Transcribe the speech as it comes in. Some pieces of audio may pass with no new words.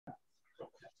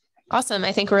Awesome.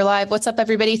 I think we're live. What's up,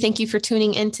 everybody? Thank you for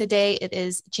tuning in today. It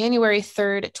is January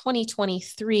 3rd,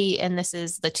 2023, and this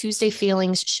is the Tuesday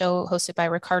Feelings show hosted by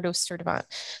Ricardo Sturdivant.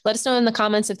 Let us know in the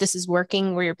comments if this is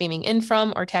working, where you're beaming in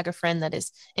from, or tag a friend that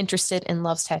is interested and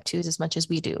loves tattoos as much as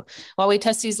we do. While we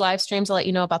test these live streams, I'll let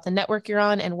you know about the network you're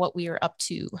on and what we are up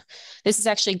to. This is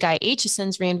actually Guy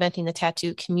Aitchison's Reinventing the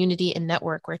Tattoo community and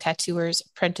network, where tattooers,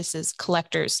 apprentices,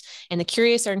 collectors, and the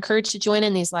curious are encouraged to join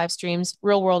in these live streams,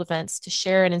 real world events, to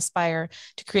share and inspire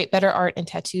to create better art and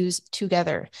tattoos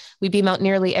together. We beam out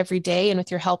nearly every day, and with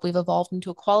your help, we've evolved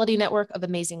into a quality network of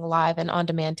amazing live and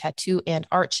on-demand tattoo and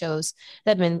art shows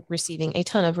that have been receiving a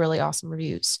ton of really awesome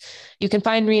reviews. You can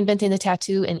find Reinventing the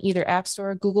Tattoo in either App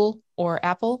Store, Google, or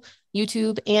Apple,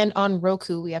 YouTube, and on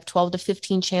Roku. We have 12 to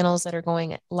 15 channels that are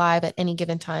going live at any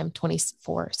given time,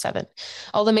 24/7.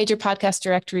 All the major podcast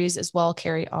directories as well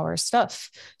carry our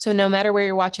stuff. So no matter where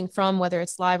you're watching from, whether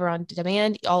it's live or on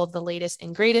demand, all of the latest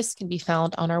and greatest can be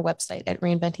found on our website at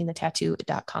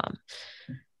reinventingthetattoo.com.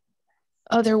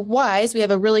 Otherwise, we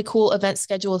have a really cool event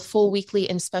schedule with full weekly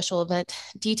and special event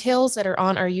details that are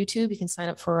on our YouTube. You can sign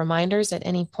up for reminders at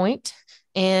any point.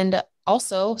 And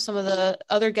also, some of the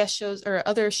other guest shows or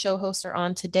other show hosts are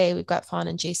on today. We've got Fawn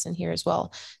and Jason here as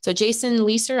well. So Jason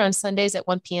Leeser on Sundays at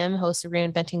 1 p.m. hosts a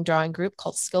reinventing drawing group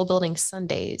called Skill Building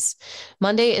Sundays.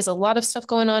 Monday is a lot of stuff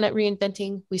going on at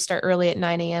Reinventing. We start early at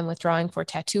 9 a.m. with drawing for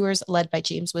tattooers led by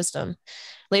James Wisdom.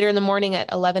 Later in the morning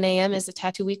at 11 a.m. is the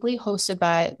Tattoo Weekly hosted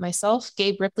by myself,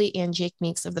 Gabe Ripley, and Jake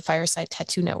Meeks of the Fireside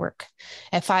Tattoo Network.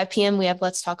 At 5 p.m., we have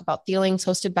Let's Talk About Feelings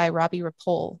hosted by Robbie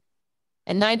Rapole.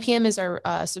 At 9 p.m. is our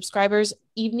subscribers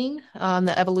evening.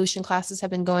 The evolution classes have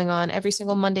been going on every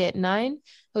single Monday at 9,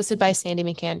 hosted by Sandy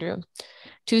McAndrew.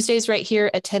 Tuesdays right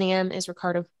here at 10 a.m. is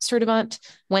Ricardo Sturdivant.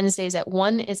 Wednesdays at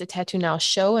 1 is a Tattoo Now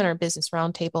show and our business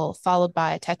roundtable, followed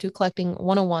by Tattoo Collecting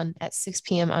 101 at 6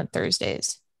 p.m. on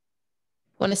Thursdays.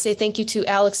 I want to say thank you to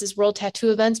Alex's World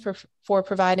Tattoo Events for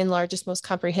providing the largest, most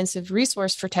comprehensive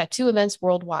resource for tattoo events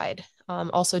worldwide.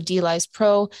 Also, DLize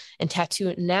Pro and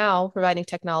Tattoo Now providing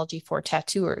technology for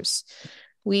tattooers.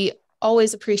 We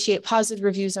always appreciate positive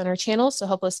reviews on our channel, so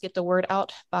help us get the word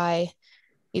out by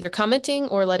either commenting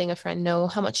or letting a friend know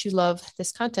how much you love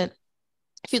this content.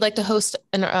 If you'd like to host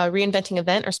a reinventing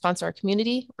event or sponsor our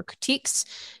community or critiques,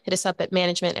 hit us up at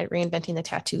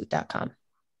management@reinventingthetattoo.com.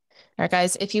 All right,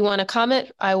 guys, if you want to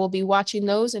comment, I will be watching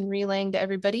those and relaying to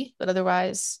everybody. But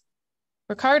otherwise,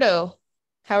 Ricardo,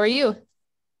 how are you?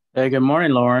 Hey, good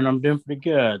morning, Lauren. I'm doing pretty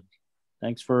good.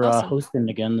 Thanks for Awesome. hosting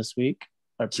again this week.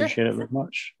 I appreciate it very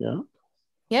much. Yeah.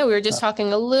 Yeah, we were just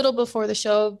talking a little before the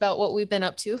show about what we've been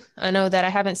up to. I know that I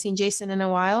haven't seen Jason in a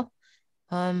while.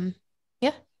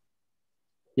 Yeah.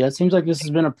 Yeah, it seems like this has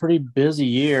been a pretty busy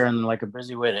year and like a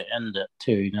busy way to end it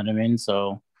too. You know what I mean?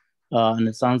 So, and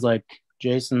it sounds like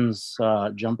Jason's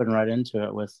jumping right into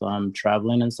it with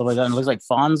traveling and stuff like that. And it looks like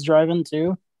Fawn's driving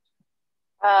too.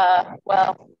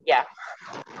 Well, yeah.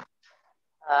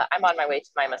 I'm on my way to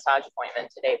my massage appointment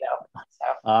today, though. So.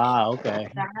 Okay.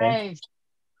 Nice.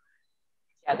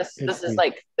 Yeah, this is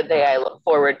like the day I look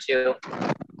forward to.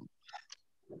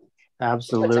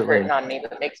 Absolutely. Puts a hurting on me,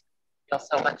 but makes me feel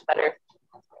so much better.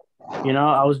 You know,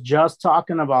 I was just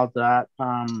talking about that.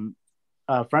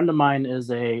 A friend of mine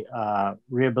is a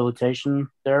rehabilitation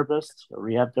therapist, a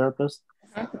rehab therapist,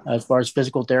 as far as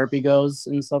physical therapy goes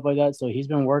and stuff like that. So he's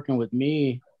been working with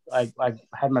me. I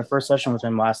had my first session with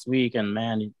him last week, and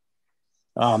man,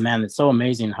 it's so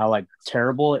amazing how like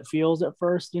terrible it feels at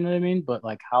first, you know what I mean? But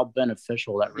like how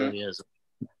beneficial that really is.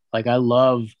 Like I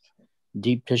love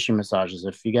deep tissue massages.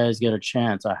 If you guys get a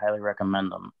chance, I highly recommend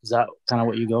them. Is that kind of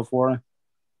what you go for?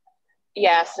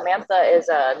 Yeah, Samantha is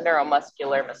a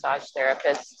neuromuscular massage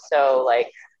therapist. So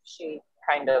like she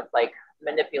kind of like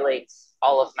manipulates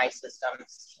all of my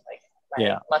systems, like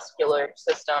my muscular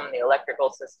system, the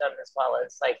electrical system, as well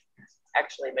as like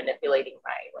actually manipulating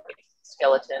my like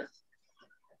skeleton.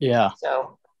 Yeah.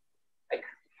 So like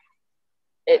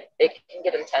it can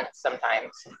get intense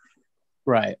sometimes.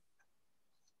 Right.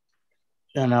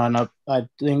 And I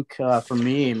think for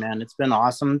me, man, it's been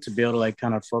awesome to be able to like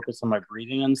kind of focus on my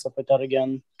breathing and stuff like that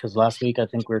again. Because last week, I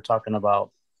think we were talking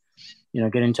about, you know,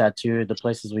 getting tattooed, the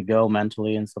places we go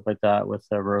mentally and stuff like that with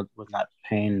that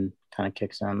pain kind of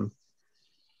kicks in.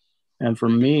 And for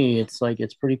me, it's like,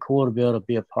 it's pretty cool to be able to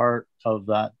be a part of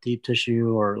that deep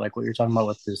tissue or like what you're talking about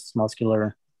with this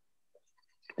muscular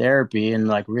therapy and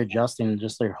like readjusting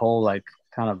just their whole like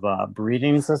kind of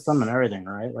breathing system and everything,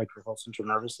 right? Like your whole central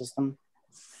nervous system.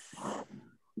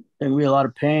 And we have a lot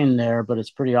of pain there, but it's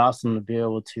pretty awesome to be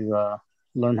able to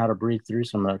learn how to breathe through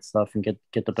some of that stuff and get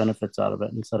the benefits out of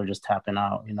it instead of just tapping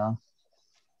out, you know?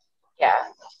 Yeah.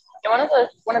 one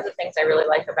of the things I really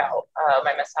like about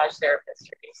my massage therapist,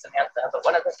 her name's Samantha, but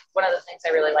one of the things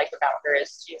I really like about her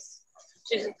is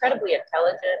she's incredibly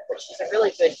intelligent, but she's a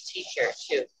really good teacher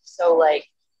too. So like,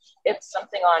 if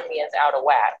something on me is out of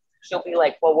whack, she'll be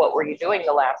like, well, what were you doing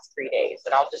the last 3 days?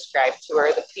 And I'll describe to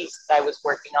her the piece that I was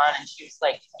working on. And she was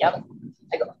like, yep.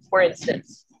 I go, for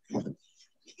instance,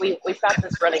 we've got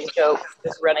this running joke,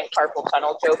 this running carpal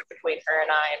tunnel joke between her and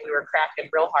I, and we were cracking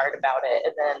real hard about it.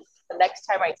 And then the next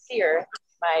time I see her,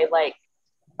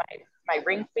 my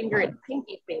ring finger and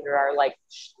pinky finger are like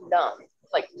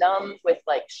numb with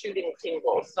like shooting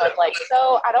tingles. So I'm like,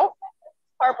 so I don't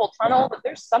have carpal tunnel, but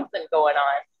there's something going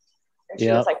on. And she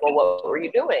was like, well, what were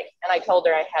you doing? And I told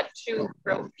her I had 2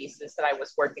 throat pieces that I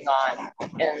was working on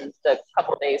in the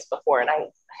couple days before. And I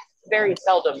very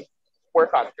seldom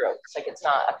work on throats. Like, it's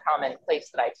not a common place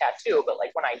that I tattoo, but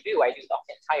like when I do the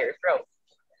entire throat.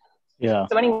 Yeah.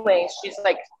 So anyway, she's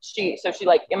like, she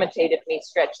like imitated me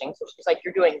stretching. So she's like,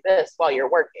 you're doing this while you're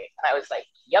working. And I was like,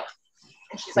 yep.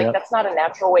 And she's like, that's not a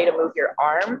natural way to move your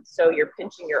arm. So you're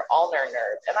pinching your ulnar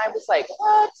nerve. And I was like,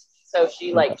 what? So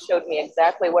she like showed me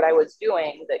exactly what I was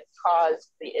doing that caused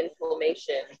the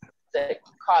inflammation, that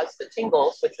caused the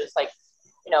tingles, which was like,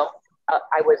 you know,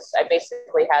 I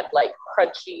basically had like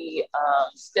crunchy,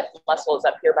 stiff muscles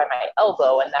up here by my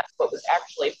elbow, and that's what was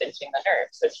actually pinching the nerve.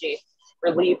 So she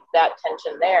relieved that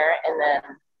tension there, and then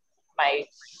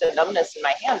the numbness in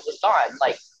my hands was gone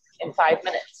like in 5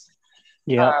 minutes.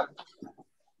 Yeah.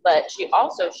 But she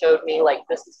also showed me like,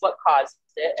 this is what caused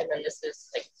it, and then this is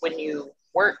like, when you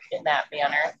work in that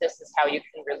manner, this is how you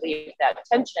can relieve that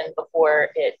tension before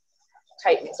it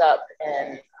tightens up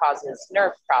and causes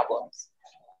nerve problems.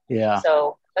 Yeah.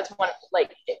 So that's one,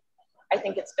 like, I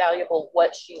think it's valuable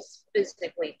what she's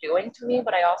physically doing to me,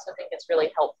 but I also think it's really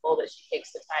helpful that she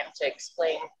takes the time to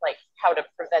explain like how to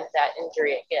prevent that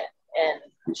injury again.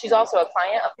 And she's also a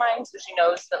client of mine, so she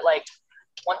knows that like,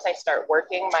 once I start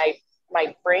working,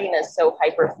 my brain is so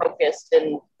hyper focused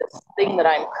in this thing that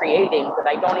I'm creating that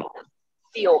I don't even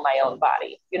feel my own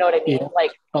body. You know what I mean? Yeah.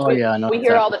 Like, we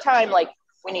hear all the time, like,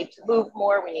 we need to move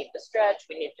more, we need to stretch,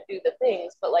 we need to do the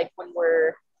things. But like, when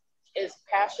we're as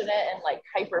passionate and like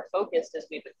hyper focused as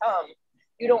we become,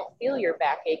 you don't feel your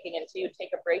back aching until you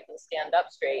take a break and stand up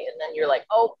straight. And then you're like,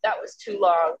 oh, that was too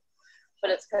long.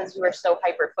 But it's because you were so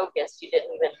hyper focused, you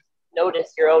didn't even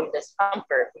notice your own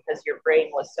discomfort because your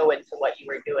brain was so into what you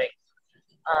were doing.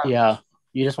 Yeah.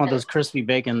 You just want those crispy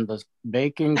bacon, those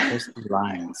bacon crispy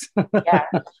lines. Yeah.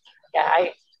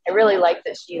 I really like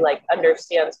that she like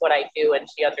understands what I do, and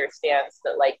she understands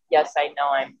that like, yes, I know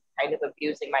I'm kind of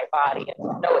abusing my body,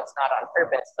 and no, it's not on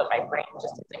purpose, but my brain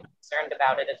just isn't concerned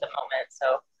about it at the moment.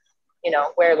 So, you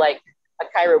know, where like a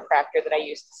chiropractor that I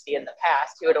used to see in the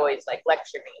past, he would always like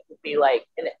lecture me. He'd be like,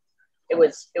 and it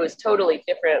was totally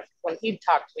different when he'd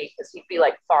talk to me, because he'd be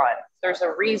like, Fawn, there's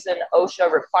a reason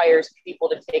OSHA requires people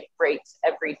to take breaks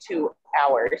every 2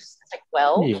 hours. It's like,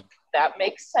 well, that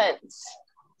makes sense.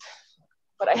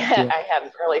 But I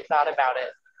hadn't really thought about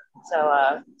it. So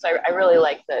I really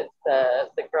like that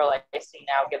the girl I see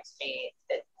now gives me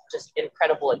just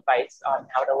incredible advice on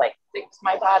how to like fix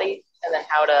my body, and then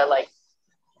how to like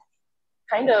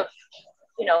kind of,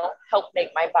 you know, help make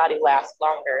my body last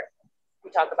longer. We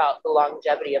talk about the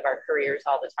longevity of our careers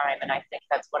all the time, and I think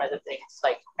that's one of the things.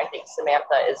 Like, I think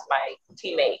Samantha is my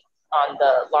teammate on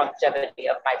the longevity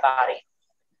of my body.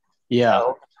 Yeah.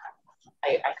 So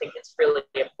I think it's really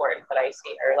important that I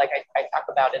see her. Like, I talk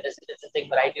about it as it's a thing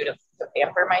that I do to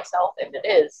pamper myself, and it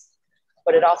is,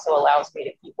 but it also allows me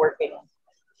to keep working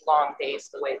long days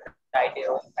the way that I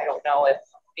do. I don't know if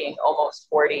being almost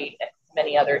 40,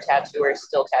 many other tattooers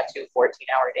still tattoo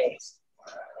 14-hour days.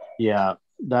 Yeah,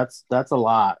 that's a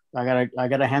lot. I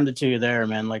gotta hand it to you there,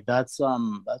 man. Like, that's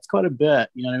quite a bit.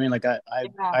 You know what I mean? Like,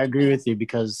 I agree with you,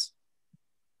 because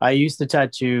I used to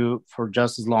tattoo for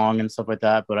just as long and stuff like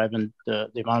that, but I've been the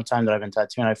amount of time that I've been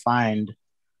tattooing, I find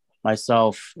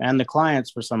myself and the clients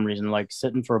for some reason like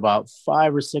sitting for about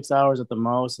 5 or 6 hours at the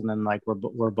most, and then like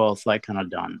we're both like kind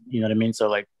of done. You know what I mean? So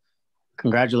like,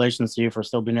 congratulations to you for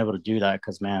still being able to do that,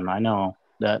 because man, I know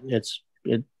that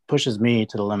it pushes me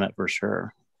to the limit for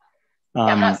sure.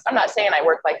 I'm not saying I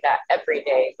work like that every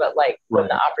day, but like when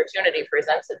the opportunity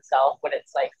presents itself, when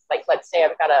it's like let's say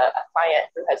I've got a client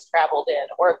who has traveled in,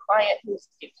 or a client who's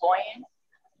deploying.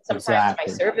 Sometimes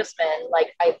my servicemen,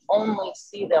 like, I only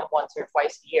see them once or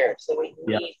twice a year, so we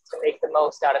need to make the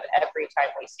most out of every time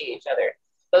we see each other.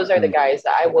 Those are the guys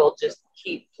that I will just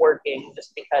keep working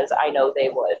just because I know they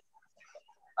would.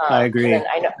 I agree. And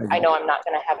I know I'm not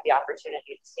going to have the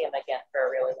opportunity to see them again for a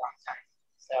really long time.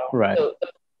 So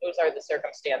those are the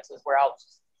circumstances where I'll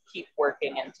keep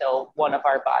working until one of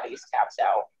our bodies taps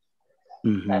out.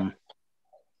 Mm-hmm.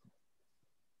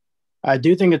 I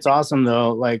do think it's awesome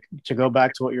though, like to go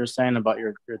back to what you're saying about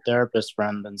your therapist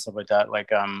friend and stuff like that. Like,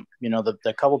 you know,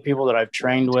 the couple people that I've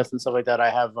trained with and stuff like that,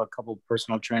 I have a couple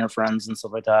personal trainer friends and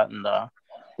stuff like that. And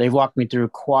they've walked me through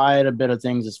quite a bit of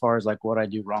things as far as like what I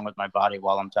do wrong with my body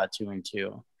while I'm tattooing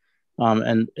too.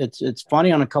 And it's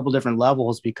funny on a couple different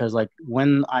levels because like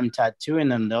when I'm tattooing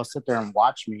them, they'll sit there and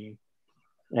watch me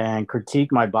and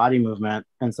critique my body movement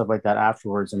and stuff like that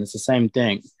afterwards. And it's the same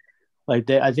thing. Like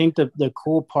I think the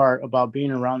cool part about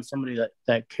being around somebody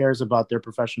that cares about their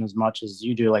profession as much as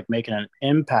you do, like making an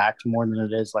impact more than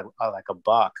it is like a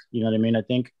buck. You know what I mean? I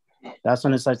think that's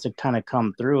when it starts to kind of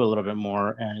come through a little bit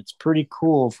more, and it's pretty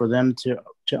cool for them to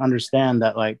understand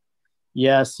that, like,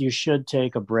 yes, you should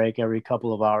take a break every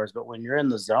couple of hours, but when you're in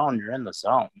the zone, you're in the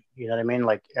zone. You know what I mean?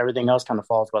 Like everything else kind of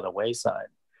falls by the wayside,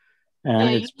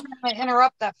 and you don't want to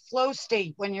interrupt that flow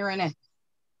state when you're in it.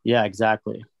 Yeah,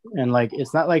 exactly. And like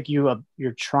it's not like you're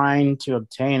trying to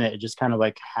obtain it. It just kind of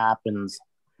like happens.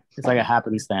 It's like a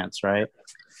happenstance, right?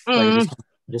 Mm-hmm. Like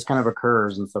it just kind of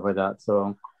occurs and stuff like that.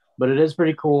 So, but it is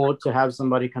pretty cool to have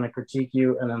somebody kind of critique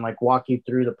you and then like walk you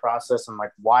through the process and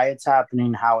like why it's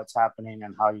happening, how it's happening,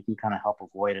 and how you can kind of help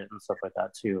avoid it and stuff like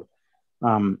that too.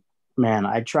 Man,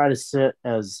 I try to sit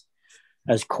as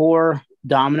core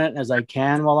dominant as I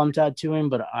can while I'm tattooing,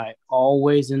 but I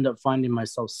always end up finding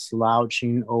myself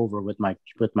slouching over with my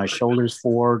shoulders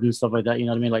forward and stuff like that. You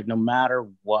know what I mean? Like no matter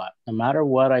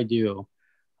what I do,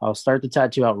 I'll start the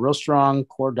tattoo out real strong,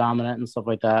 core dominant and stuff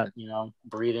like that, you know,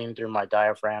 breathing through my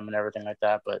diaphragm and everything like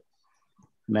that. But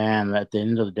man, at the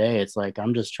end of the day, it's like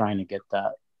I'm just trying to get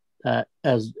that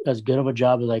as good of a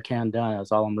job as I can done.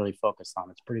 That's all I'm really focused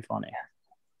on. It's pretty funny.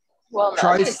 Well,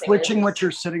 try switching what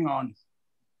you're sitting on.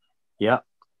 Yeah.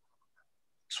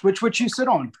 Switch what you sit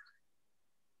on.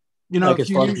 You know, like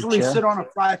if you usually sit on a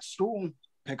flat stool,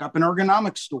 pick up an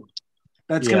ergonomic stool.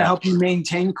 That's going to help you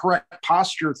maintain correct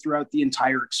posture throughout the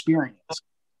entire experience.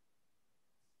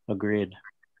 Agreed.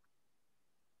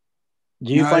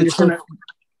 Do you find yourself?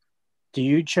 Do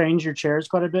you change your chairs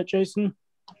quite a bit, Jason?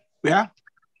 Yeah.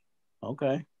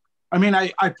 Okay. I mean,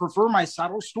 I prefer my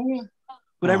saddle stool,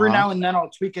 but every now and then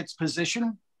I'll tweak its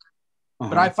position.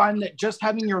 But I find that just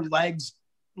having your legs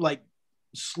like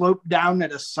slope down at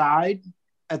the side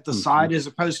as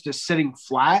opposed to sitting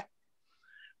flat,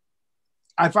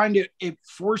 I find it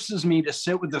forces me to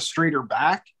sit with a straighter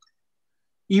back.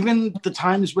 Even the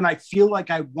times when I feel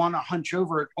like I want to hunch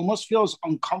over, it almost feels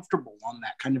uncomfortable on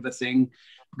that kind of a thing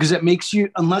because it makes you,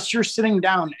 unless you're sitting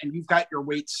down and you've got your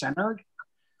weight centered,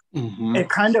 it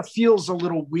kind of feels a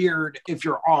little weird if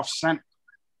you're off center,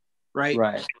 right?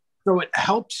 Right. So it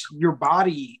helps your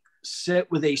body sit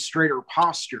with a straighter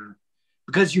posture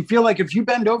because you feel like if you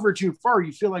bend over too far,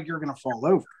 you feel like you're going to fall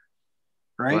over.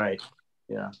 Right.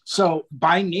 Yeah. So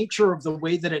by nature of the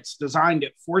way that it's designed,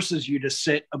 it forces you to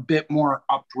sit a bit more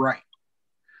upright.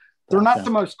 They're not the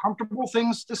most comfortable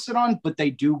things to sit on, but they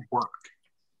do work.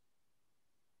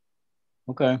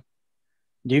 Okay.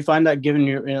 Do you find that giving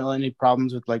you any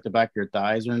problems with like the back of your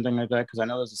thighs or anything like that? Because I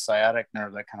know there's a sciatic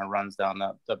nerve that kind of runs down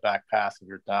the back path of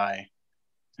your thigh,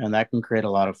 and that can create a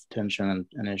lot of tension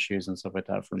and issues and stuff like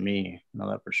that for me. I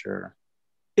know that for sure.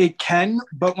 It can,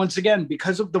 but once again,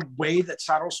 because of the way that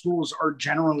saddle stools are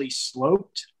generally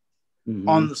sloped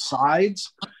on the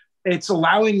sides, it's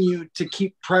allowing you to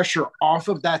keep pressure off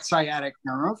of that sciatic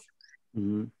nerve.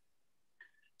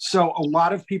 So a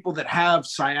lot of people that have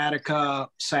sciatic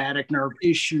nerve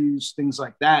issues, things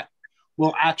like that,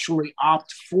 will actually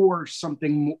opt for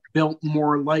something built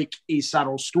more like a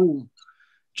saddle stool,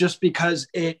 just because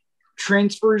it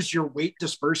transfers your weight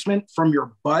disbursement from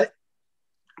your butt,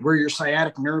 where your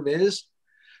sciatic nerve is,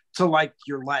 to like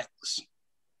your legs.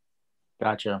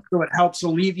 Gotcha. So it helps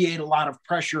alleviate a lot of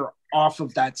pressure off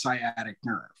of that sciatic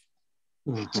nerve.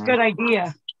 It's a good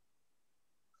idea.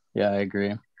 Yeah, I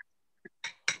agree.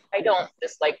 I don't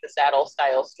dislike the saddle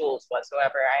style stools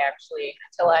whatsoever. I actually,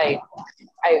 until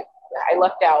I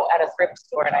lucked out at a thrift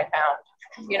store and I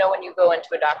found, you know, when you go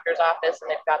into a doctor's office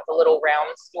and they've got the little round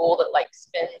stool that like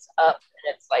spins up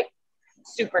and it's like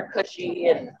super cushy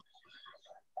and,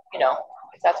 you know,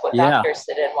 that's what doctors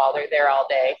sit in while they're there all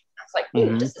day. It's like,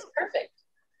 dude, this is perfect.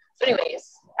 So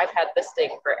anyways, I've had this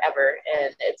thing forever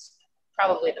and it's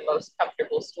probably the most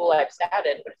comfortable stool I've sat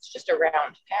in, but it's just a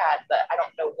round pad. But I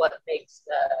don't know what makes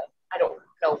I don't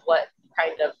know what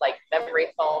kind of like memory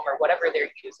foam or whatever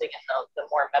they're using in the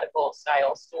more medical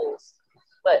style stools.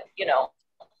 But you know,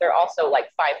 they're also like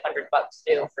 $500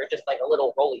 too for just like a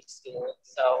little rolly stool.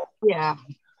 So yeah.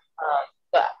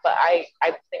 but I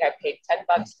think I paid $10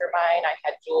 for mine. I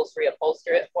had Jules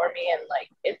reupholster it for me, and like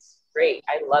it's great.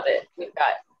 I love it. We've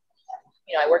got,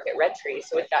 I work at Red Tree,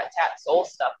 so we've got Tat Soul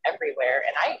stuff everywhere,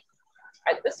 and I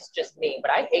this is just me,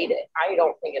 but I hate it. I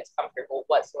don't think it's comfortable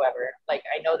whatsoever. Like,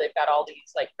 I know they've got all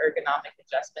these like ergonomic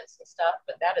adjustments and stuff,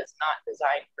 but that is not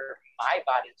designed for my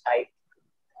body type.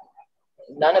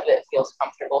 None of it feels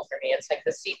comfortable for me. It's like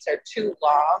the seats are too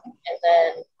long, and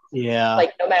then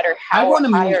like no matter how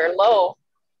high or low.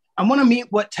 I want to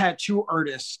meet what tattoo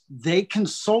artists they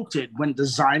consulted when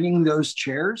designing those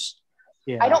chairs.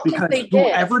 Yeah. I don't think they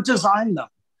did. Whoever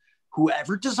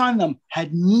designed them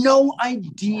had no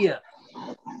idea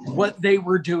what they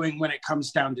were doing when it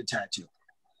comes down to tattoo.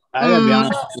 I gotta be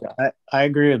honest with you. I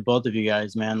agree with both of you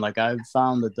guys, man. Like, I've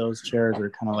found that those chairs are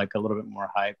kind of like a little bit more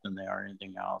hype than they are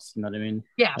anything else. You know what I mean?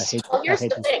 Yes. Well, here's the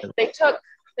thing. They took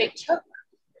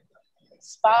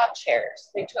spa chairs.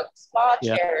 They took spa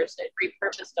chairs and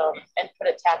repurposed them and put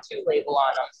a tattoo label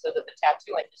on them so that the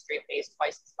tattoo industry pays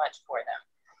twice as much for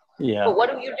them. Yeah. But what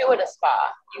do you do at a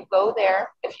spa? You go there.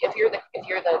 If you're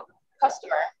the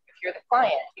customer, if you're the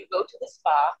client, you go to the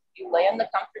spa. You lay in the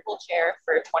comfortable chair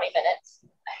for 20 minutes,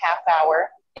 a half hour,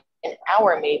 an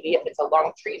hour maybe if it's a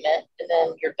long treatment, and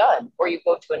then you're done. Or you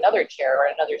go to another chair or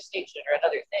another station or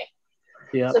another thing.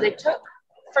 Yeah. So they took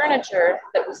furniture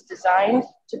that was designed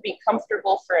to be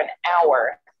comfortable for an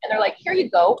hour, and they're like, here you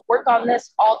go, work on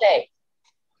this all day.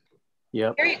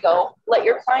 Yeah. Here you go, let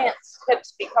your clients'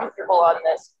 hips be comfortable on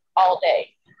this all day.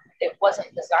 It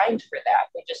wasn't designed for that.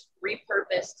 They just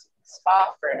repurposed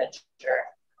spa furniture,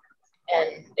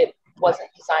 and it wasn't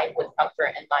designed with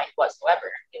comfort in mind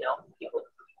whatsoever. People,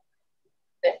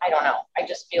 I don't know. I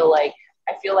feel like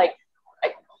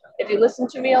if you listen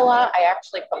to me a lot, I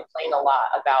actually complain a lot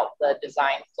about the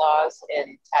design flaws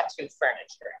in tattoo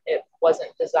furniture. It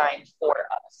wasn't designed for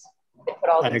us. They put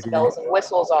all these bells and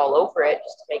whistles all over it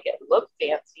just to make it look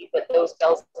fancy, but those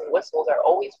bells and whistles are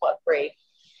always what break,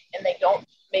 and they don't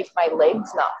make my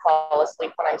legs not fall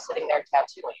asleep when I'm sitting there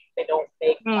tattooing. They don't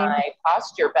make my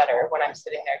posture better when I'm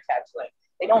sitting there tattooing.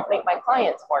 They don't make my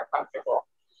clients more comfortable.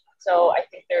 So I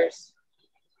think there's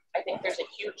a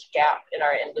huge gap in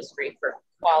our industry for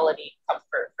quality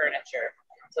comfort furniture.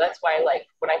 So that's why, like,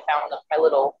 when I found my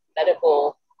little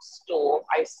medical stool,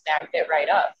 I snagged it right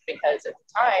up, because at the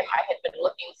time I had been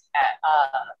looking at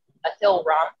a Hill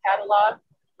Rom catalog,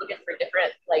 looking for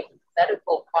different like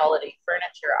medical quality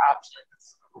furniture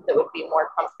options that would be more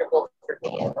comfortable for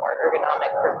me and more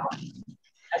ergonomic for me,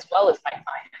 as well as my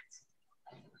clients.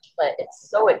 But it's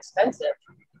so expensive.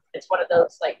 It's one of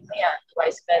those like, man, do I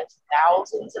spend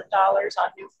thousands of dollars on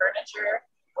new furniture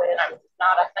when I'm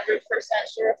not 100%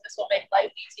 sure if this will make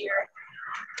life easier?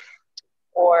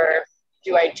 Or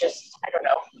do I just, I don't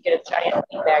know, get a giant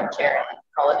beanbag chair and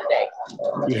call it a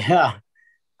day? Yeah.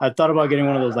 I thought about getting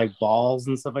one of those like balls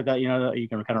and stuff like that, that you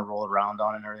can kind of roll around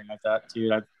on and everything like that,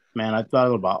 dude. I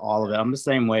thought about all of it. I'm the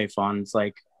same way, Fawn. It's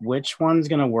like, which one's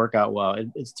going to work out well?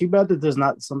 It's too bad that there's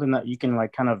not something that you can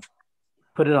like kind of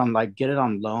put it on, like get it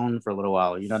on loan for a little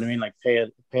while. You know what I mean? Like pay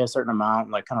a certain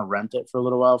amount, like kind of rent it for a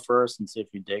little while first and see if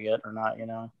you dig it or not,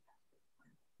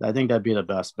 I think that'd be the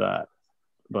best bet.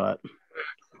 But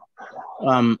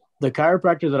the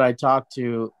chiropractor that I talked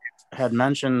to had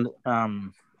mentioned,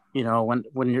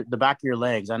 when you're the back of your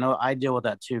legs, I know I deal with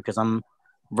that too, because I'm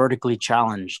vertically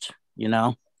challenged,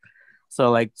 so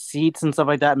like seats and stuff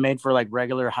like that made for like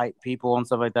regular height people and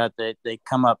stuff like that, they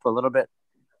come up a little bit,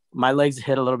 my legs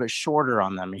hit a little bit shorter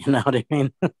on them, you know what I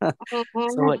mean?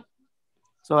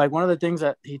 so like one of the things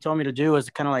that he told me to do is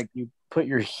kind of like you put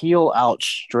your heel out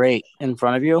straight in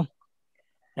front of you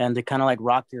and to kind of like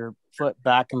rock your foot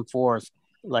back and forth,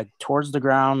 like towards the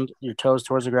ground, your toes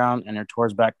towards the ground and your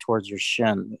toes back towards your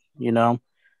shin,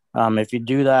 if you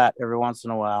do that every once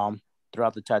in a while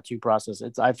throughout the tattoo process,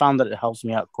 I found that it helps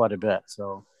me out quite a bit.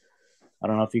 So I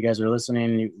don't know if you guys are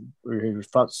listening, you're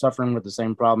suffering with the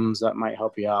same problems, that might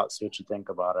help you out. See what you think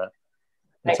about it.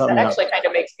 That actually kind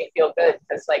of makes me feel good,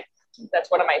 because like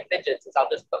that's one of my fidgets is I'll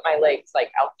just put my legs,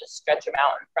 like I'll just stretch them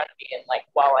out in front of me, and like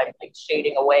while I'm like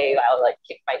shading away, I'll like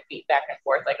kick my feet back and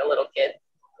forth like a little kid.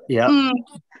 Yeah,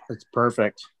 that's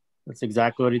perfect. That's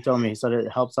exactly what he told me. He said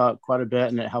it helps out quite a bit,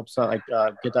 and it helps out like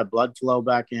get that blood flow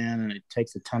back in, and it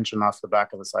takes the tension off the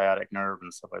back of the sciatic nerve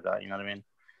and stuff like that. You know what I mean?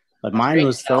 Like mine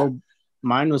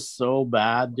was so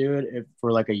bad, dude.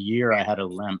 For like a year, I had a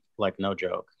limp, like no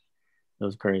joke. It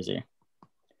was crazy.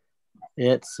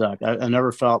 It sucked. I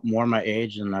never felt more my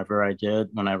age than ever I did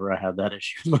whenever I had that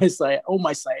issue. My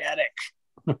sciatic.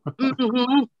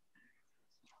 Mm-hmm.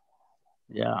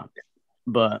 Yeah,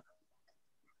 but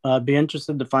I'd be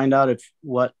interested to find out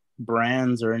what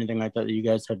brands or anything like that you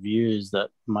guys have used that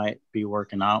might be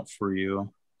working out for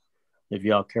you. If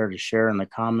y'all care to share in the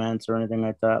comments or anything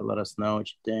like that, let us know what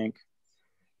you think.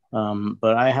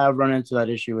 But I have run into that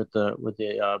issue with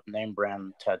the name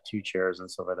brand tattoo chairs and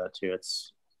stuff like that too.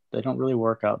 They don't really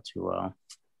work out too well.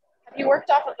 Have you worked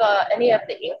off of any of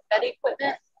the ink bed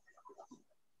equipment?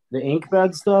 The ink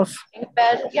bed stuff? Ink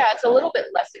bed, yeah, it's a little bit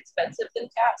less expensive than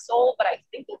Tatsol, but I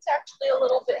think it's actually a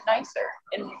little bit nicer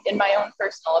in my own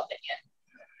personal opinion.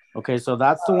 Okay, so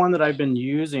that's the one that I've been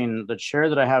using. The chair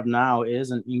that I have now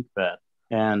is an ink bed,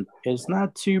 and it's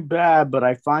not too bad, but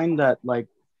I find that like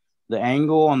the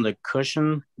angle on the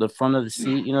cushion, the front of the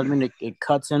seat, you know what I mean? It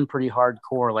cuts in pretty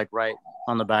hardcore, like right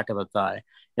on the back of the thigh.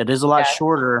 It is a lot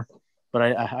shorter, but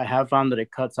I have found that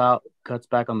it cuts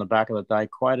back on the back of the thigh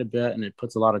quite a bit, and it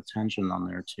puts a lot of tension on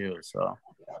there too. So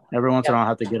every once in a while I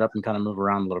have to get up and kind of move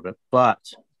around a little bit. But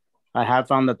I have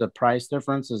found that the price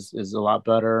difference is a lot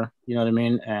better, you know what I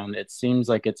mean? And it seems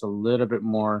like it's a little bit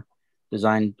more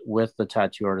designed with the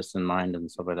tattoo artist in mind and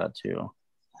stuff like that too.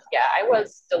 Yeah, I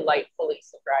was delightfully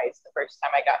surprised the first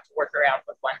time I got to work around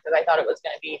with one, because I thought it was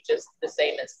going to be just the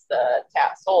same as the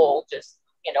Tatsol, just,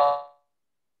 you know.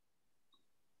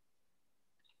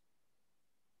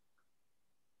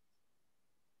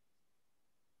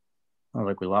 Oh,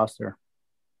 like we lost her.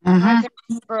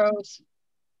 Bros.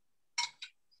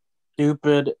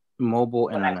 Stupid mobile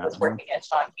internet. I was working at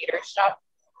Sean Peters' shop.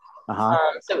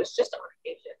 So it was just on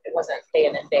occasion. It wasn't day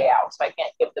in and day out, so I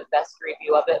can't give the best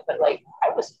review of it. But like,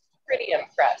 I was pretty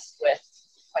impressed with,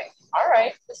 like, all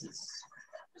right, this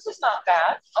is not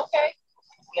bad. Okay,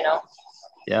 you know.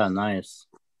 Yeah, nice.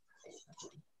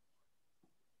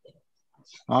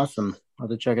 Awesome. I'll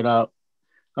have to check it out.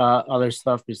 Other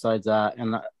stuff besides that.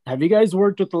 And have you guys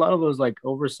worked with a lot of those like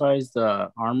oversized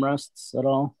armrests at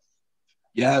all?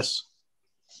 Yes.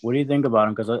 What do you think about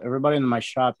them? Because everybody in my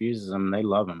shop uses them. They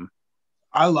love them.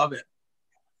 I love it.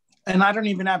 And I don't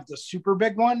even have the super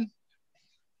big one.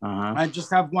 I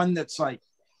just have one that's like,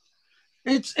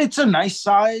 it's a nice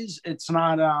size. It's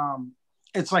not,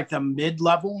 it's like the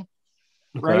mid-level,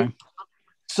 right?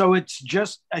 So it's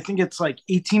just, I think it's like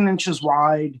 18 inches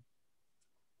wide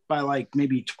by like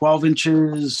maybe 12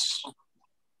 inches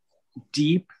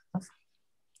deep.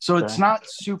 So it's not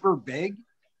super big.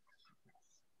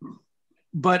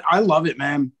 But I love it,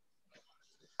 man.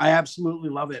 I absolutely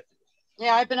love it.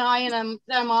 Yeah, I've been eyeing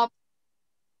them up.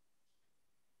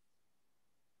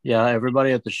 Yeah,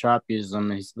 everybody at the shop uses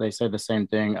them. They say the same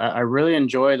thing. I really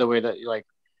enjoy the way that like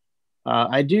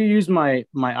I do use my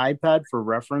iPad for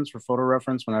photo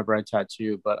reference whenever I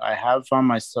tattoo, but I have found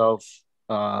myself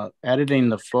editing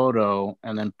the photo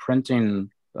and then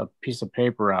printing a piece of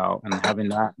paper out and having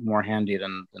that more handy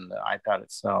than the iPad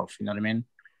itself. You know what I mean?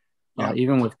 Yeah.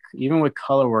 Even with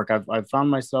color work, I've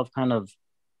found myself kind of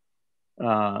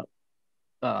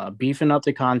beefing up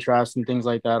the contrast and things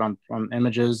like that on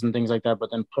images and things like that,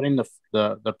 but then putting the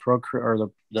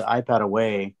iPad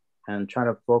away and trying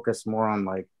to focus more on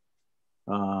like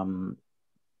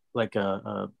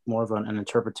a more of an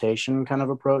interpretation kind of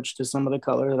approach to some of the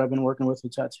color that I've been working with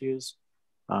tattoos.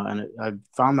 And I've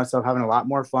found myself having a lot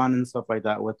more fun and stuff like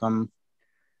that with them,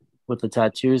 with the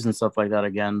tattoos and stuff like that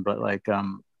again. But like,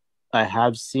 I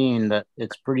have seen that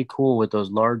it's pretty cool with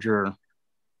those larger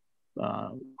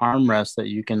armrests that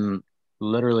you can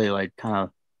literally like kind of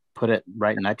put it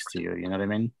right next to you. You know what I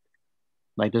mean?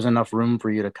 Like there's enough room for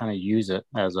you to kind of use it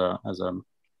as a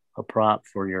prop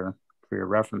for your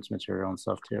reference material and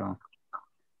stuff too.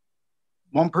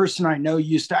 One person I know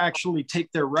used to actually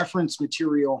take their reference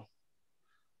material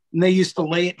and they used to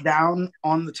lay it down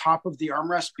on the top of the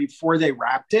armrest before they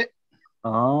wrapped it.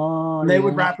 Oh, they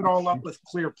would wrap it all up with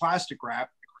clear plastic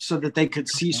wrap so that they could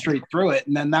see straight through it.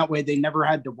 And then that way they never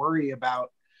had to worry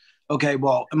about, okay,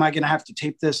 well, am I going to have to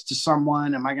tape this to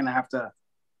someone? Am I going to have to,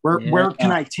 where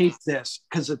can I tape this?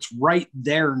 Because it's right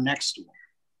there next to them.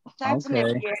 That's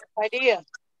an idea.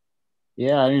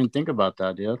 Yeah, I didn't even think about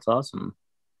that, dude. That's awesome.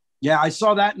 Yeah, I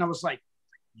saw that and I was like,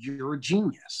 you're a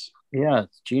genius. Yeah,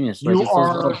 it's genius. You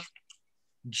are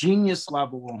genius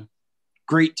level,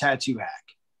 great tattoo hack.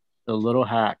 The little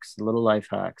hacks, the little life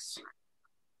hacks.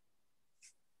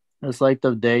 It's like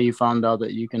the day you found out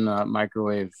that you can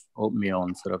microwave oatmeal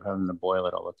instead of having to boil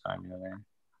it all the time. You know what I mean?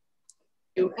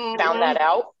 You found that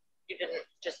out? You didn't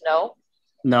just know?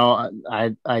 No,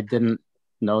 I didn't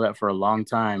know that for a long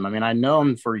time. I mean, I know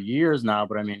them for years now,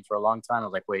 but I mean, for a long time, I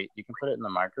was like, wait, you can put it in the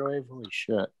microwave? Holy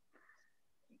shit.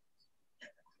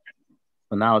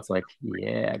 But now it's like,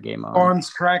 yeah, game on. Arms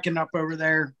cracking up over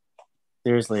there.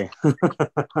 Seriously.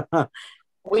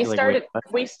 We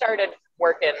started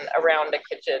working around a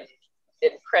kitchen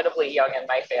incredibly young in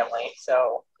my family.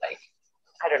 So like,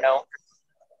 I don't know.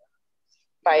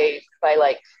 By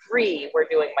like 3, we're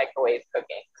doing microwave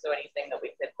cooking. So anything that we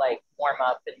could like warm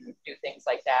up and do things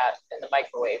like that in the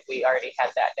microwave, we already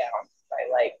had that down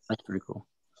by like. That's pretty cool.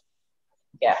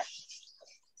 Yeah.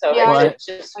 So yeah, it's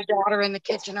just my daughter in the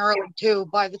kitchen early too.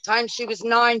 By the time she was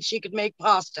 9, she could make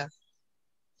pasta.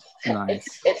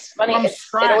 Nice. It's funny. It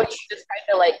always just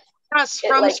kind of like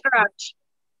from scratch.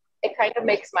 It kind of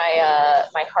makes my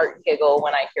my heart giggle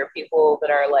when I hear people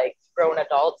that are like grown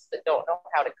adults that don't know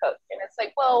how to cook, and it's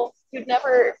like, well, you've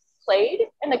never played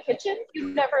in the kitchen,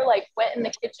 you never like went in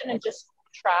the kitchen and just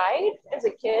tried as a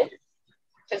kid.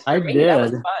 Because for me, that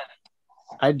was fun.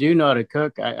 I do know how to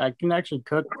cook. I can actually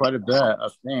cook quite a bit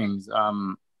of things.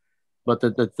 But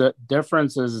the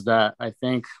difference is that I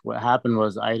think what happened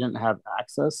was I didn't have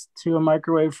access to a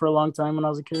microwave for a long time when I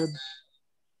was a kid.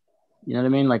 You know what I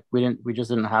mean? Like we just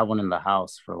didn't have one in the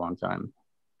house for a long time.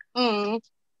 Mm.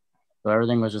 So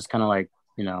everything was just kind of like,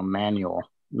 you know, manual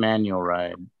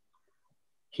ride.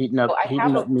 Heating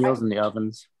up meals in the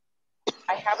ovens.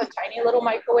 I have a tiny little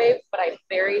microwave, but I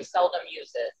very seldom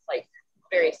use it. Like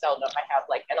very seldom. I have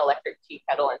like an electric tea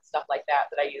kettle and stuff like that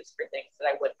I use for things that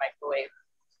I would microwave.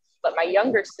 But my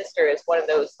younger sister is one of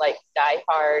those like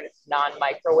diehard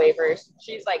non-microwavers.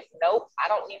 She's like, nope, I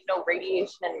don't need no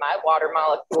radiation in my water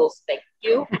molecules. Thank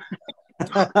you.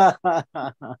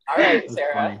 All right,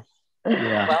 Sarah.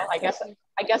 Yeah. Well, I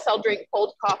guess I'll drink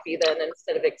cold coffee then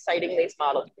instead of exciting these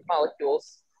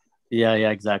molecules. Yeah,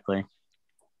 exactly.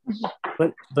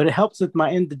 But it helps with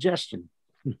my indigestion.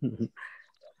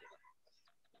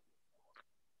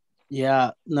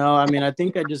 Yeah, no, I mean, I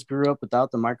think I just grew up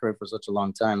without the microwave for such a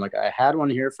long time. Like I had one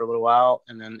here for a little while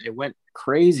and then it went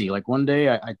crazy. Like one day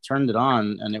I turned it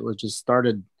on and it was just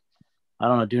started, I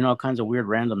don't know, doing all kinds of weird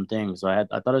random things. So I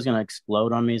thought it was going to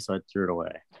explode on me. So I threw it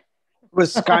away.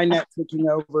 Was Skynet taking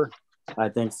over? I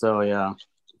think so, yeah.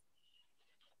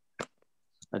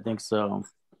 I think so.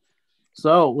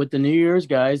 So with the New Year's,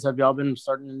 guys, have y'all been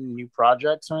starting new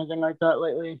projects or anything like that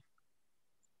lately?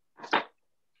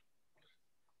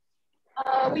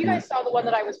 You guys saw the one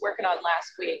that I was working on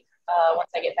last week. Once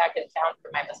I get back in town for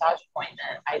my massage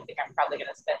appointment, I think I'm probably going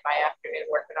to spend my afternoon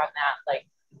working on that, like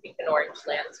pink and orange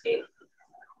landscape.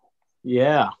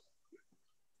 Yeah.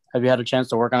 Have you had a chance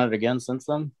to work on it again since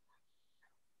then?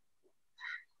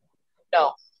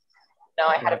 No,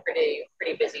 I had a pretty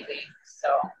busy week. So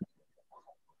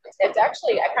it's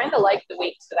actually, I kind of like the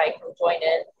weeks that I can join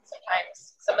in.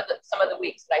 Sometimes some of the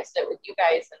weeks that I sit with you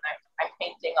guys and I'm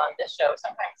painting on this show,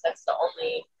 sometimes that's the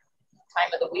only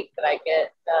time of the week that I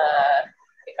get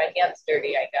my hands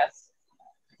dirty, I guess.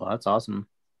 Well, that's awesome.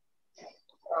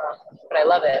 But I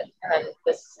love it. And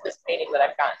this painting that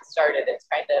I've gotten started, it's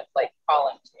kind of like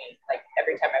calling to me. Like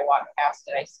every time I walk past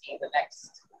it, I see the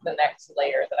next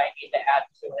layer that I need to add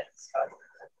to it. So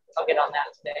I'll get on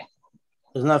that today.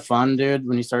 Isn't that fun, dude?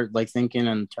 When you start like thinking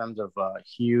in terms of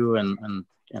hue and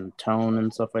tone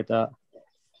and stuff like that.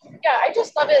 Yeah, I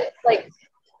just love it. Like,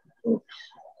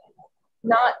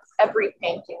 not every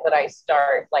painting that I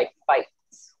start like bites.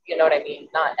 You know what I mean?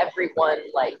 Not everyone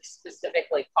like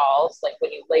specifically calls. Like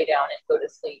when you lay down and go to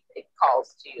sleep, it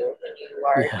calls to you. When you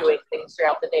are doing things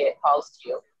throughout the day, it calls to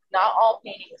you. Not all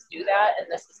paintings do that,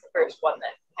 and this is the first one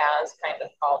that has kind of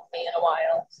called me in a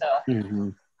while. So. Mm-hmm.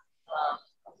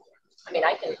 I mean,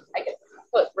 I can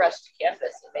put brush to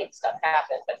canvas and make stuff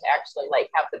happen, but to actually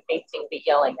like have the painting be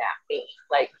yelling at me,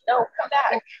 like, no, come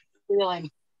back.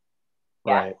 Really?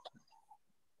 Yeah. Right.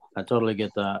 I totally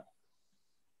get that.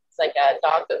 It's like a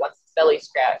dog that wants its belly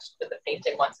scratched, but the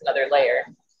painting wants another layer.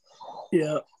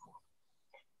 Yeah.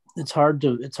 It's hard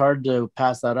to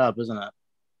pass that up, isn't it?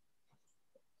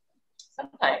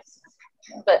 Sometimes.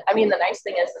 But I mean, the nice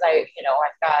thing is that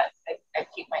I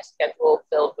keep my schedule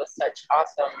filled with such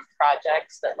awesome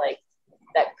projects that like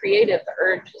that creative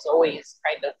urge is always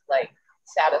kind of like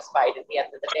satisfied at the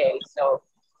end of the day. So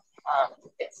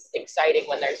it's exciting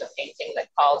when there's a painting that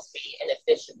calls me in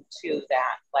addition to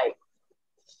that, like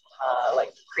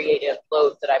creative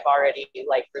load that I've already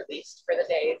like released for the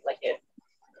day. Like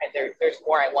there's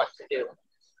more I want to do.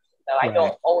 So I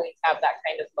don't always have that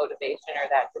kind of motivation or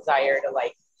that desire to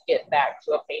like get back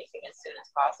to a painting as soon as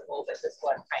possible, but this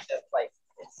one kind of like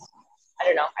I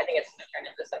don't know, I think it's gonna turn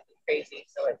into something crazy,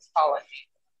 so it's calling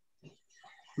me.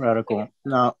 Radical.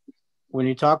 Now when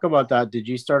you talk about that, did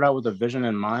you start out with a vision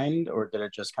in mind, or did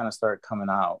it just kind of start coming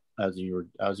out as you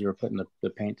were putting the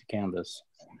paint to canvas?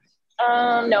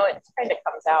 No, it kind of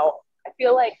comes out. I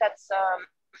feel like that's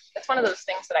one of those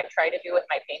things that I try to do with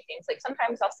my paintings. Like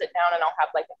sometimes I'll sit down and I'll have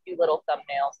like a few little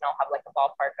thumbnails and I'll have like a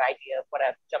ballpark idea of what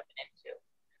I'm jumping into.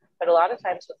 But a lot of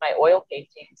times with my oil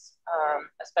paintings,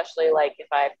 especially like if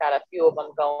I've got a few of them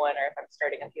going, or if I'm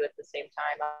starting a few at the same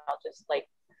time, I'll just like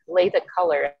lay the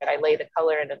color, and I lay the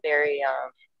color in a very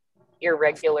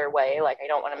irregular way. Like I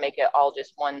don't want to make it all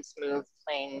just one smooth,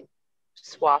 plain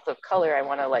swath of color. I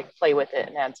want to like play with it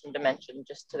and add some dimension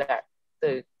just to that,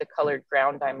 the colored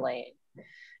ground I'm laying.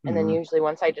 And then usually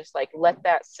once I just like let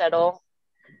that settle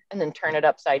and then turn it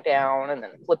upside down and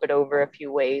then flip it over a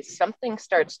few ways, something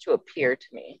starts to appear to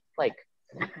me. Like,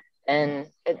 and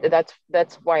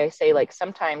that's why I say like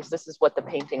sometimes this is what the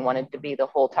painting wanted to be the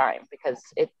whole time, because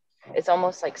it's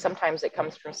almost like sometimes it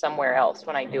comes from somewhere else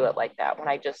when I do it like that, when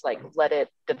I just like let it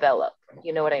develop.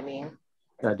 You know what I mean?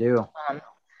 I do.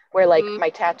 Where like my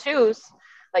tattoos,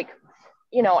 like,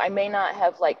 you know, I may not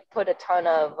have like put a ton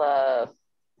of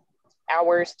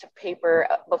hours to paper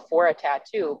before a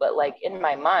tattoo, but like in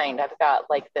my mind, I've got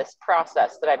like this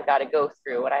process that I've got to go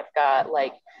through, and I've got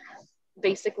like,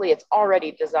 basically it's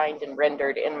already designed and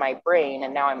rendered in my brain,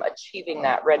 and now I'm achieving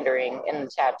that rendering in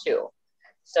the tattoo.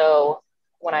 So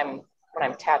when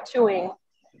I'm tattooing,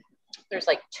 there's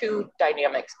like two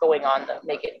dynamics going on that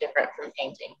make it different from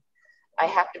painting. I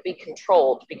have to be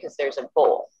controlled because there's a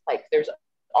goal, like there's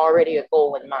already a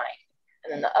goal in mind.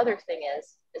 And then the other thing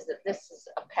is that this is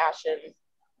a passion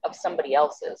of somebody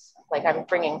else's. Like I'm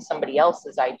bringing somebody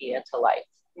else's idea to life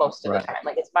most of the time.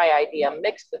 Like it's my idea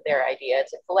mixed with their idea.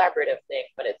 It's a collaborative thing,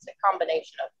 but it's a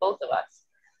combination of both of us.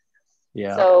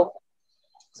 Yeah.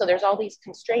 So there's all these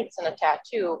constraints in a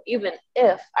tattoo, even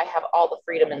if I have all the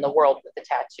freedom in the world with the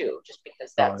tattoo, just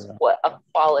because that's what a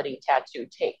quality tattoo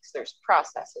takes. There's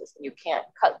processes, and you can't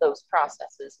cut those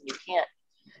processes, and you can't,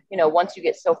 you know, once you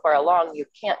get so far along, you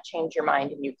can't change your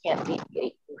mind and you can't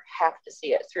deviate. You have to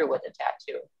see it through with a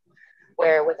tattoo.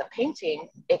 Where with a painting,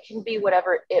 it can be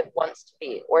whatever it wants to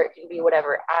be, or it can be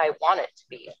whatever I want it to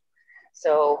be.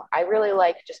 So I really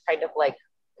like just kind of like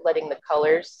letting the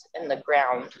colors and the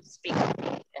ground speak to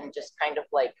me, and just kind of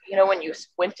like, you know, when you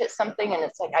squint at something and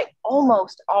it's like, I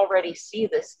almost already see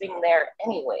this thing there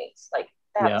anyways, like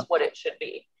that's what it should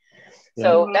be.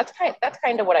 So that's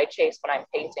kind of what I chase when I'm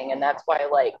painting. And that's why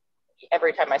like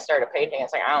every time I start a painting,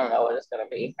 it's like, I don't know what it's going to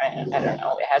be. I don't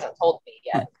know. It hasn't told me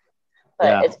yet,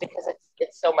 but it's because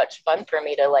it's so much fun for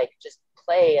me to like just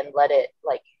play and let it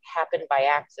like happen by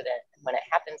accident. And when it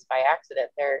happens by accident,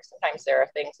 sometimes there are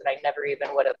things that I never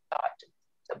even would have thought to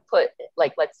put,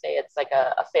 like, let's say it's like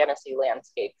a fantasy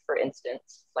landscape, for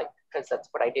instance, like, because that's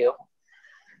what I do.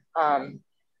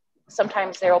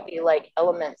 Sometimes there'll be like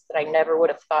elements that I never would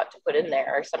have thought to put in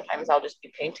there. Or sometimes I'll just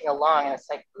be painting along and it's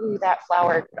like, ooh, that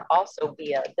flower could also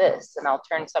be a this. And I'll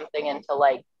turn something into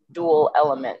like dual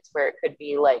elements, where it could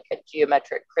be like a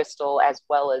geometric crystal as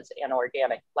well as an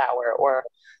organic flower, or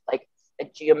like a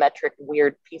geometric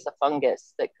weird piece of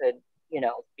fungus that could, you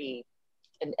know, be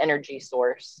an energy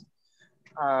source.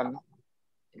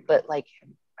 But like,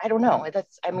 I don't know.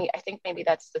 I think maybe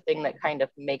that's the thing that kind of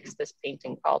makes this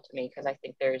painting call to me, because I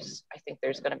think there's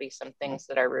going to be some things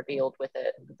that are revealed with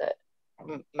it that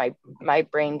my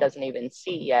brain doesn't even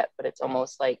see yet, but it's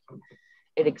almost like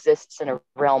it exists in a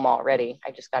realm already.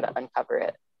 I just got to uncover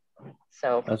it.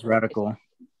 So that's radical.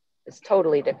 It's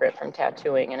totally different from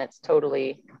tattooing, and it's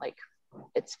totally like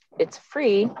it's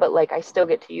free, but like I still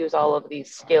get to use all of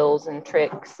these skills and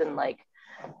tricks, and like,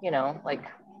 you know, like,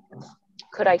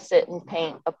 could I sit and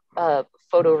paint a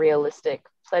photorealistic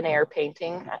plein air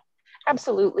painting?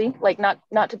 Absolutely. Like not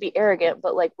to be arrogant,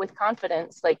 but like with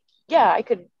confidence, like, yeah, I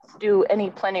could do any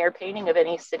plein air painting of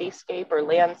any cityscape or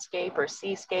landscape or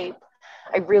seascape.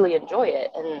 I really enjoy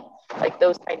it. And like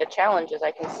those kind of challenges,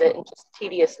 I can sit and just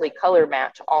tediously color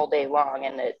match all day long,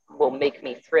 and it will make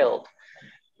me thrilled.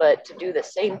 But to do the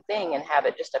same thing and have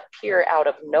it just appear out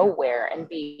of nowhere and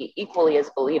be equally as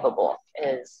believable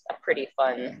is a pretty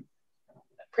fun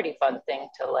thing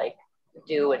to like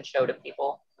do and show to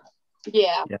people.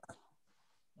 Yeah.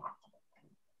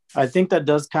 I think that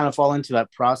does kind of fall into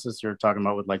that process you're talking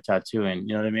about with like tattooing,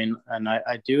 you know what I mean? And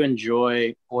I do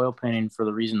enjoy oil painting for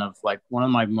the reason of like one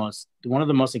of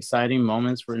the most exciting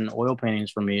moments in oil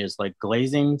paintings for me is like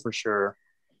glazing for sure.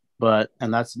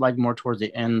 And that's like more towards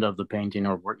the end of the painting,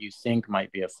 or what you think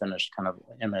might be a finished kind of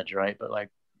image, right? But like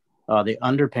the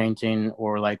underpainting,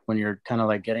 or like when you're kind of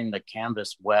like getting the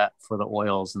canvas wet for the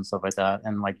oils and stuff like that,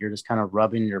 and like you're just kind of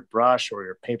rubbing your brush or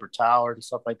your paper towel and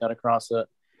stuff like that across it,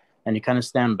 and you kind of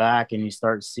stand back and you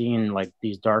start seeing like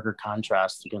these darker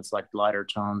contrasts against like lighter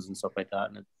tones and stuff like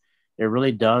that, and it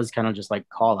really does kind of just like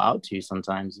call out to you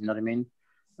sometimes, you know what I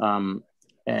mean?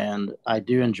 And I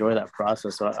do enjoy that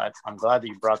process. So I'm glad that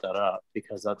you brought that up,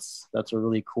 because that's a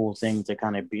really cool thing to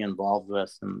kind of be involved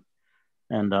with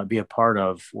and be a part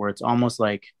of, where it's almost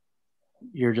like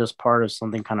you're just part of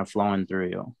something kind of flowing through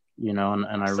you, you know, and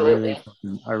Absolutely.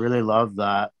 I really love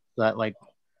that like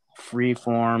free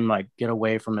form, like get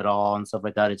away from it all and stuff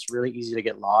like that. It's really easy to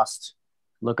get lost,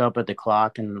 look up at the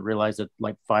clock and realize that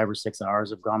like 5 or 6 hours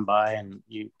have gone by and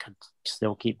you could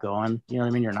still keep going. You know what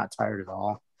I mean? You're not tired at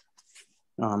all.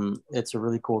 It's a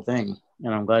really cool thing.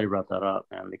 And I'm glad you brought that up,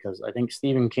 man, because I think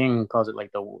Stephen King calls it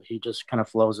like he just kind of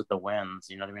flows with the winds.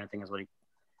 You know what I mean? I think is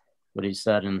what he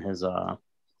said in his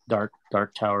Dark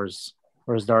Towers,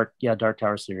 or his Dark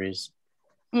Tower series.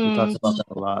 He talks about that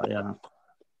a lot. Yeah,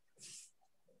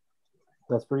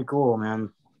 that's pretty cool,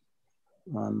 man.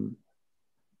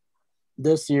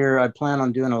 This year I plan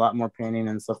on doing a lot more painting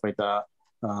and stuff like that,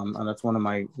 and that's one of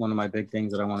my big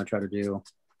things that I want to try to do.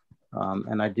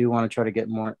 And I do want to try to get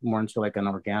more into like an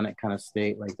organic kind of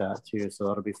state like that too. So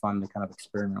that'll be fun to kind of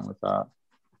experiment with that.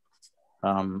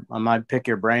 I might pick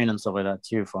your brain and stuff like that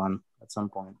too, fun at some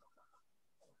point.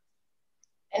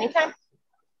 Anytime.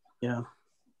 Yeah.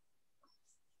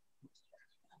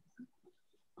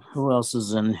 Who else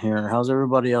is in here? How's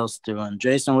everybody else doing?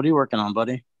 Jason, what are you working on,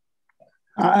 buddy?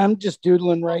 I'm just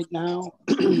doodling right now.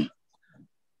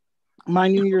 My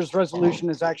New Year's resolution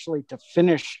is actually to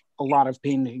finish a lot of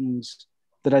paintings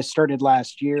that I started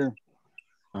last year.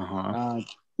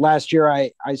 Last year,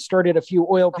 I started a few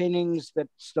oil paintings that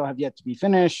still have yet to be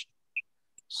finished.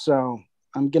 So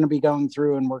I'm going to be going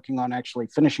through and working on actually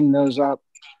finishing those up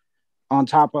on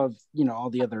top of, you know, all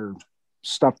the other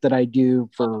stuff that I do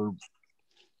for,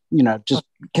 you know, just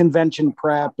convention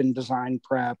prep and design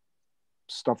prep,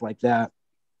 stuff like that.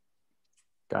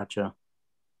 Gotcha.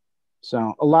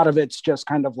 So a lot of it's just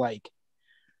kind of like,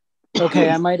 okay,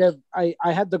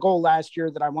 I had the goal last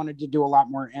year that I wanted to do a lot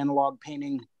more analog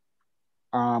painting,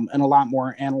 and a lot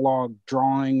more analog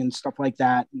drawing and stuff like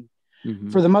that.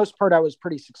 And for the most part, I was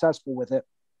pretty successful with it.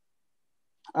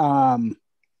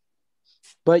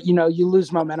 But, you know, you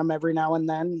lose momentum every now and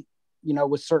then, you know,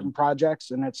 with certain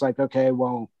projects. And it's like, okay,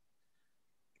 well,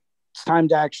 it's time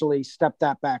to actually step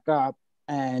that back up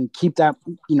and keep that,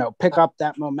 you know, pick up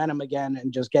that momentum again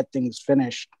and just get things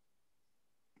finished.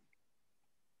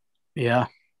 Yeah.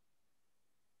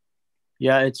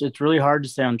 Yeah, it's really hard to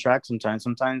stay on track sometimes.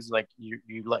 Sometimes like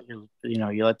you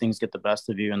let things get the best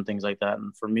of you and things like that.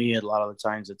 And for me, a lot of the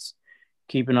times it's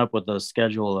keeping up with the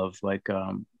schedule of like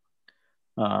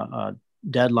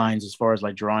deadlines as far as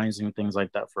like drawings and things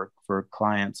like that for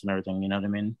clients and everything. You know what I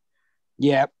mean?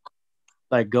 Yeah.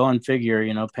 Like go and figure,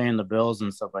 you know, paying the bills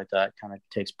and stuff like that kind of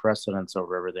takes precedence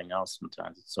over everything else.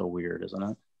 Sometimes it's so weird, isn't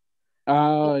it?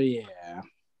 Oh yeah.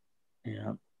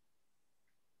 Yeah.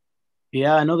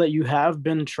 Yeah, I know that you have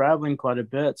been traveling quite a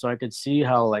bit, so I could see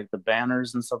how like the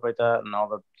banners and stuff like that, and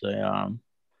all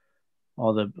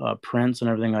the prints and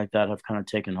everything like that have kind of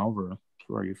taken over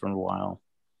for you for a while.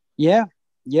 Yeah,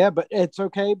 but it's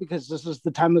okay because this is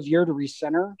the time of year to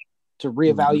recenter, to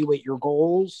reevaluate your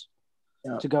goals,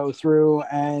 to go through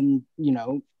and, you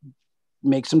know,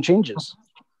 make some changes.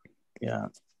 Yeah,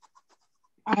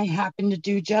 I happen to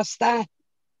do just that.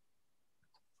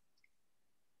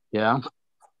 Yeah.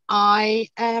 I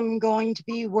am going to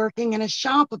be working in a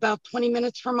shop about 20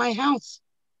 minutes from my house.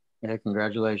 Yeah,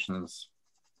 congratulations.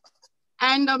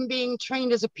 And I'm being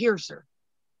trained as a piercer.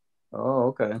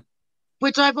 Oh, okay.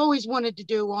 Which I've always wanted to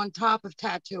do on top of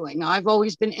tattooing. I've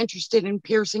always been interested in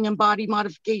piercing and body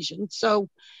modification. So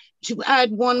to add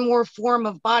one more form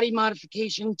of body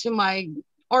modification to my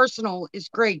arsenal is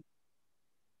great.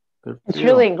 It's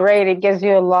really great. It gives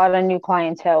you a lot of new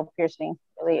clientele. Piercing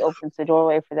really opens the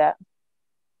doorway for that.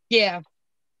 Yeah.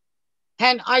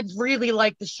 And I really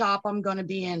like the shop I'm going to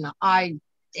be in.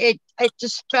 It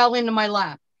just fell into my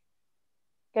lap.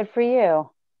 Good for you.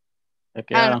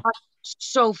 Heck yeah. And I'm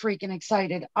so freaking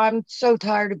excited. I'm so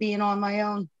tired of being on my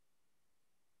own.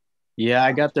 Yeah,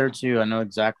 I got there too. I know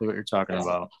exactly what you're talking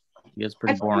about. It gets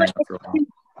pretty boring after a while.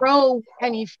 Grow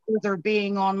any further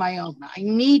being on my own. I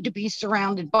need to be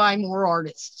surrounded by more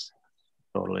artists.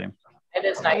 Totally. It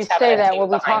is nice. You say that we'll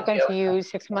be talking to you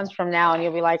 6 months from now, and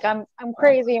you'll be like, "I'm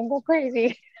crazy. I'm going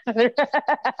crazy."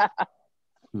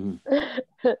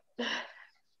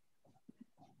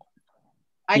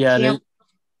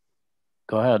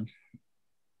 Go ahead.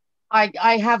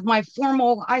 I have my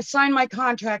I signed my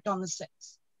contract on the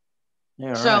 6th.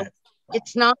 Yeah, so right.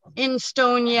 It's not in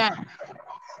stone yet.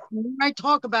 The more I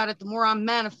talk about it, the more I'm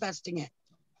manifesting it.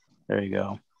 There you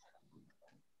go.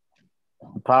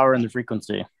 The power and the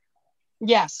frequency.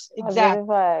 Yes,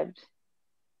 exactly.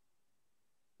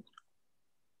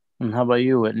 And how about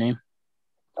you, Whitney?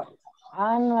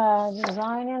 I'm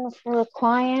designing for a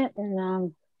client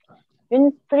and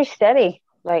been pretty steady.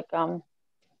 Like,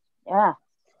 yeah.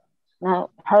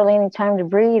 Not hardly any time to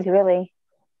breathe, really.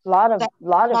 A lot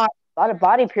of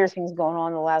body piercings going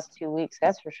on the last 2 weeks,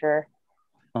 that's for sure.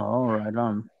 Oh, right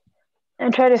on.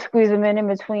 And try to squeeze them in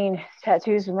between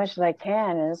tattoos as much as I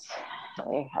can.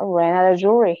 I ran out of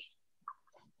jewelry.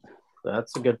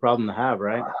 That's a good problem to have,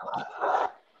 right?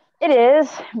 It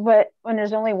is, but when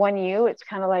there's only one you, it's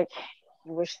kind of like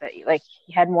you wish that you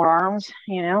had more arms,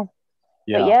 you know?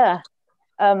 Yeah. But yeah,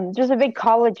 there's a big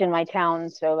college in my town,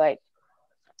 so a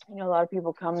lot of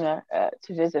people come to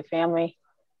visit family.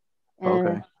 And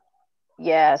okay.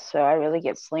 Yeah, so I really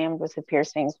get slammed with the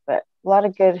piercings, but a lot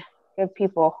of good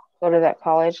people go to that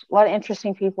college. A lot of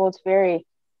interesting people. It's very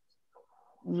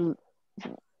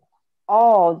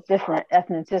all different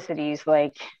ethnicities,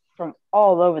 like from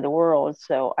all over the world.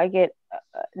 So I get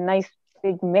a nice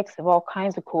big mix of all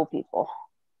kinds of cool people.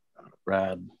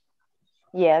 Rad.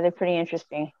 Yeah, they're pretty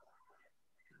interesting.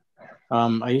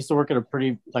 I used to work at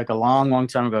a long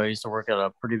time ago. I used to work at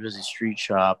a pretty busy street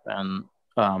shop, and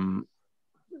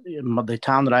the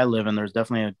town that I live in, there's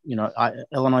definitely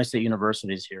Illinois State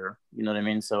University is here. You know what I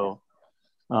mean? So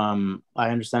I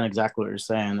understand exactly what you're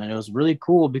saying, and it was really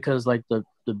cool because like the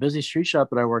busy street shop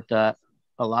that I worked at,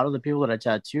 a lot of the people that I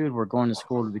tattooed were going to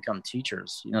school to become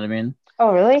teachers. You know what I mean?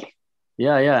 Oh, really?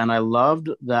 Yeah, and I loved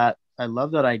that. I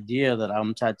love that idea that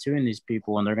I'm tattooing these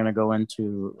people and they're going to go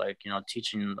into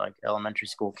teaching like elementary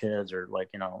school kids or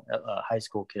high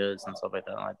school kids and stuff like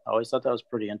that. And I always thought that was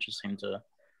pretty interesting to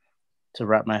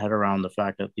wrap my head around the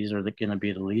fact that these are going to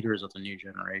be the leaders of the new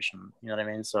generation. You know what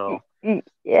I mean? So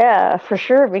yeah, for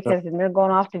sure, because they're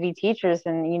going off to be teachers,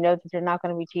 and that they're not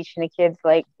going to be teaching the kids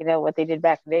what they did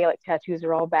back in the day, like tattoos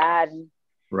are all bad, and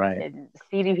right. And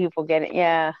seedy people get it.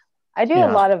 Yeah, I do a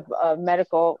lot of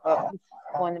medical,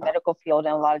 in the medical field,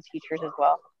 and a lot of teachers as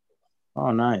well.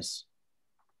 Oh, nice.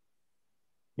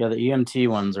 Yeah, the EMT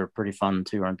ones are pretty fun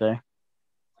too, aren't they?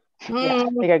 Yeah,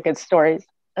 they got good stories.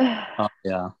 Oh,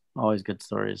 yeah. Always good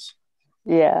stories.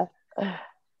 Yeah.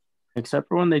 Except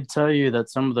for when they tell you that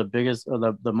some of the biggest or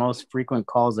the most frequent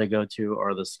calls they go to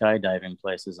are the skydiving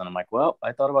places. And I'm like, well,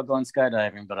 I thought about going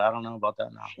skydiving, but I don't know about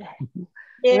that now.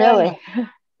 Really?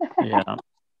 Yeah.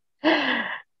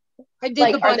 I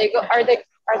did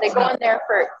are they going there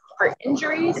for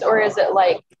injuries, or is it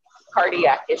like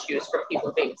cardiac issues from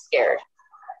people being scared?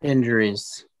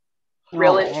 Injuries.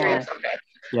 Real injuries? Okay.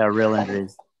 Yeah, real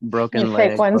injuries. Broken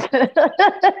legs. Fake ones.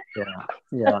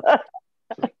 Yeah.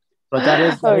 But that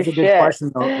is a good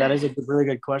question though. That is a really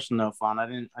good question though, Fawn. I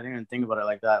didn't even think about it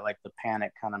like that, like the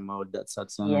panic kind of mode that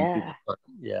sets in. Yeah.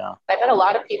 Yeah. I bet a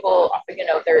lot of people,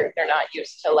 they're not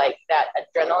used to like that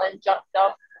adrenaline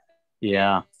dump.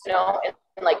 Yeah.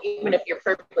 And like even if you're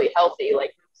perfectly healthy,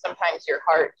 like sometimes your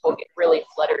heart will get really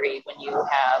fluttery when you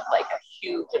have like a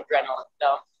huge adrenaline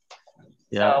dump.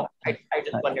 Yeah. So I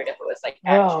just wondered if it was like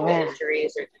actual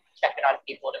injuries or checking on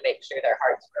people to make sure their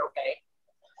hearts were okay.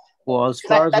 Well, as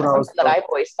far as that's something that I've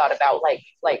always thought about, like.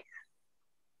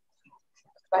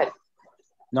 Go ahead.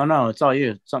 No, it's all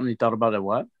you. Something you thought about it.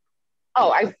 What?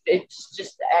 Oh, I've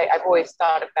always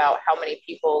thought about how many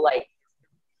people like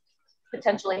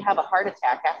potentially have a heart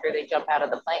attack after they jump out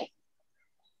of the plane.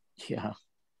 Yeah.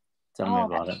 Tell me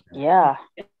about it. Yeah.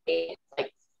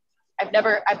 Like, I've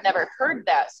never heard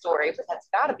that story, but that's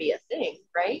got to be a thing,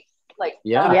 right? Like,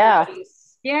 yeah,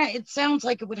 it sounds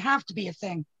like it would have to be a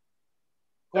thing.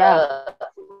 Yeah,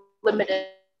 limited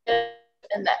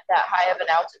in that high of an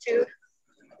altitude.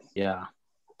 Yeah,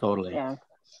 totally. Yeah.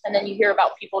 And then you hear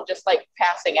about people just like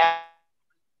passing out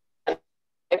and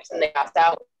they pass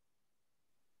out.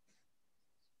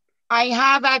 I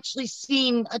have actually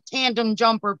seen a tandem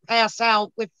jumper pass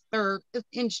out with their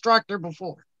instructor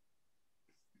before.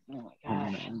 Oh my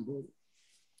gosh.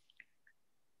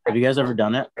 Have you guys ever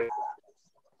done it?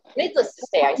 Needless to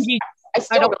say, I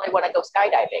still really want to go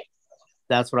skydiving.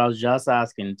 That's what I was just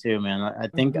asking too, man. I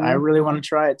think I really want to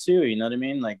try it too. You know what I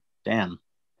mean? Like, damn.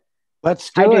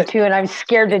 Let's do it. I do too, and I'm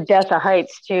scared to death of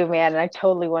heights too, man. And I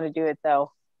totally want to do it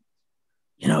though.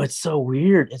 It's so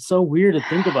weird. It's so weird to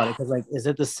think about it because, like, is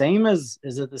it the same as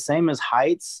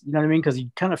heights? You know what I mean? Because you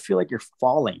kind of feel like you're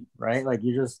falling, right? Like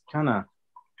you just kind of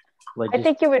like. I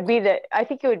think it would be the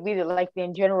like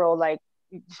in general, like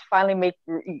you just finally make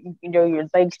your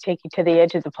legs take you to the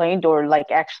edge of the plane door,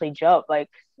 like actually jump. Like,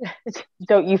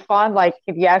 don't you find like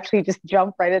if you actually just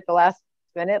jump right at the last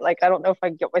minute? Like, I don't know if I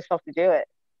can get myself to do it.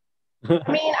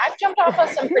 I mean, I've jumped off of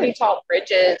some pretty tall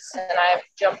bridges, and I've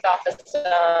jumped off of some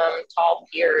tall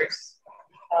piers.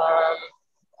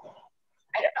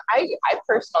 I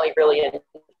personally really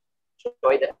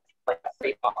enjoy the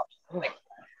free fall. Like,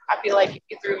 I feel like if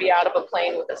you threw me out of a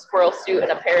plane with a squirrel suit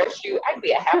and a parachute, I'd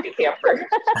be a happy camper.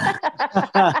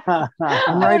 I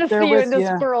want to see you in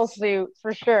the squirrel suit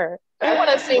for sure. I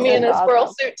want to see me in a squirrel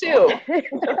suit too.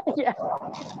 Yeah.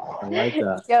 I like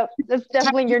that. Yep, that's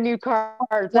definitely your new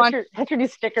cards. That's your new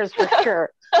stickers for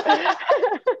sure.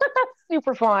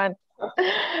 Super fun.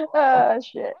 Oh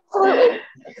shit. Absolutely.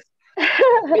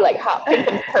 Be like hot pink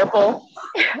and purple.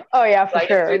 Oh yeah, for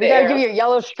sure. We gotta give you a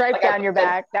yellow stripe down your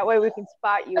back. That way we can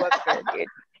spot you up there, dude.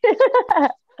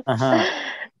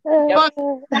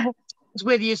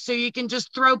 With you, so you can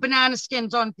just throw banana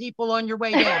skins on people on your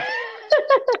way down.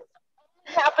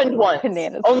 Happened once.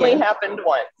 Only happened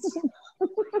once.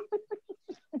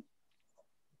 I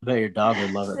bet your dog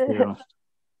would love it too.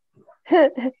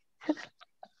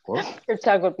 Your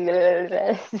tongue would be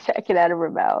checking out of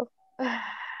her mouth.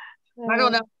 I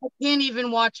don't know. I can't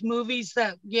even watch movies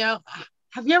that,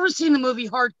 Have you ever seen the movie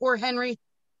Hardcore Henry?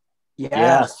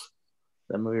 Yes.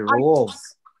 That movie rules.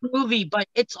 But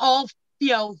it's all,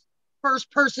 first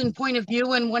person point of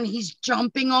view, and when he's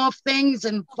jumping off things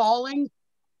and falling.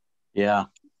 Yeah.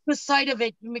 The sight of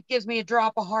it gives me a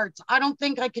drop of hearts. I don't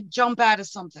think I could jump out of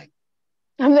something.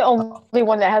 I'm the only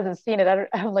one that hasn't seen it.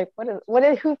 I'm like,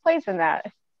 who plays in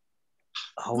that?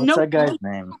 Oh, what's that guy's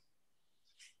name?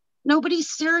 Nobody's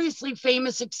seriously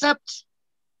famous except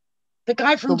the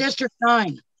guy from District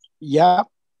 9. Yep.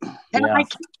 And I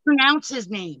can't pronounce his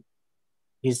name.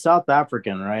 He's South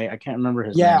African, right? I can't remember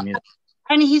his name either.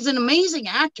 And he's an amazing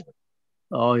actor.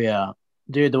 Oh, yeah.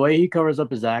 Dude, the way he covers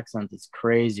up his accent is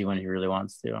crazy when he really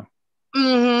wants to.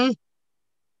 Mm-hmm.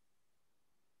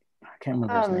 I can't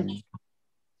remember his name.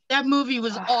 That movie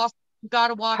was awesome. You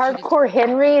gotta watch it. Hardcore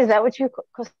Henry, is that what you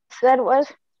said it was?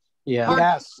 Yeah.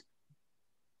 Yes.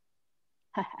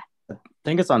 I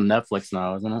think it's on Netflix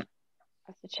now, isn't it? I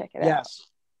have to check it out. Yes.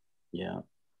 Yeah.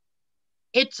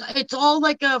 It's all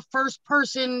like a first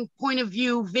person point of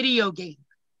view video game.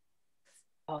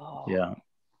 Oh. Yeah.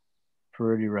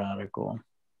 Pretty radical.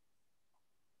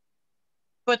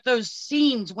 But those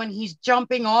scenes when he's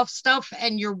jumping off stuff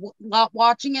and you're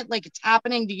watching it like it's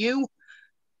happening to you,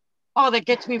 that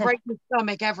gets me right in the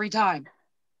stomach every time.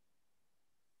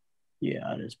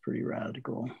 Yeah, it is pretty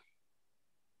radical.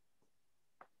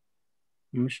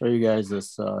 Let me show you guys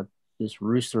this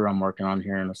rooster I'm working on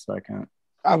here in a second.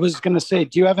 I was going to say,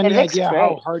 do you have any idea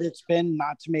how hard it's been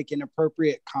not to make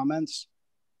inappropriate comments?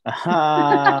 That's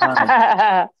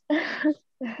not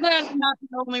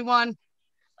the only one.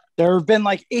 There have been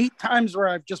like 8 times where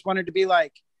I've just wanted to be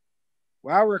like,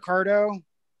 wow, Ricardo,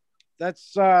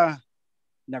 that's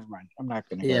never mind. I'm not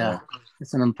gonna go there.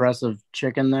 It's an impressive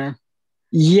chicken there.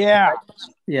 Yeah.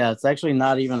 Yeah, it's actually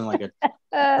not even like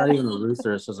not even a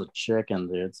rooster, it's just a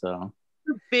chicken, dude. So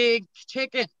big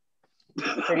chicken.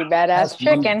 Pretty badass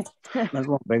chicken. That's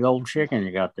one big old chicken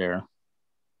you got there.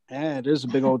 Yeah, it is a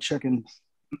big old chicken.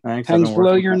 Thanks. Hangs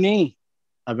below your knee.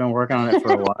 I've been working on it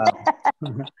for a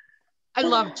while. I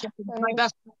love chickens. My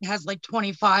best friend has like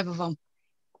 25 of them.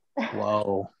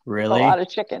 Whoa, really? A lot of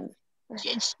chickens.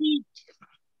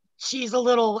 She's a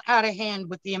little out of hand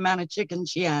with the amount of chicken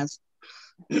she has.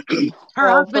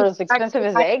 For as expensive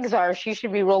as eggs are, she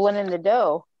should be rolling in the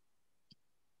dough.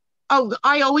 Oh,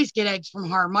 I always get eggs from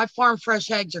her. My farm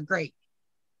fresh eggs are great.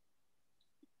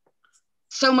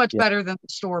 So much better than the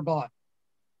store bought.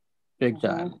 Big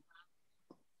time.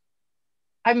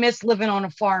 I miss living on a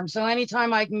farm. So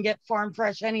anytime I can get farm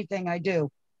fresh anything, I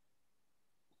do.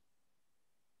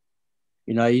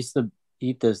 You know, I used to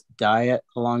eat this diet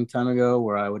a long time ago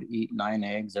where I would eat 9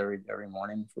 eggs every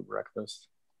morning for breakfast.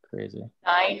 Crazy.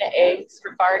 9 eggs,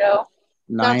 Ricardo?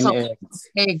 9 eggs.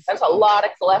 That's a lot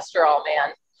of cholesterol,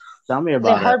 man. Tell me about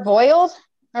it. Are they hard boiled?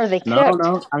 Or are they cooked?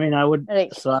 No. I mean,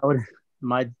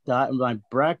 my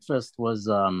breakfast was,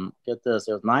 get this,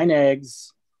 it was 9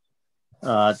 eggs,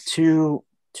 2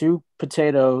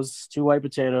 potatoes, 2 white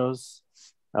potatoes,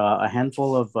 a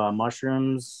handful of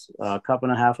mushrooms, a cup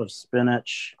and a half of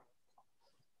spinach,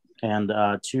 and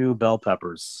 2 bell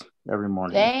peppers every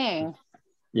morning. Dang.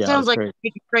 Yeah, sounds like a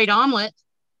great omelet.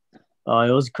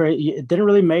 It was crazy. It didn't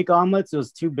really make omelets. It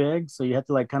was too big, so you had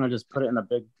to like kind of just put it in a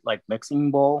big like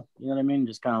mixing bowl. You know what I mean?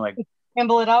 Just kind of like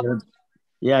crumble it up.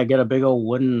 Get a big old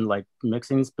wooden like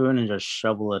mixing spoon and just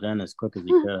shovel it in as quick as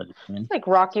you could. You know? It's like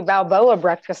Rocky Balboa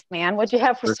breakfast, man. What'd you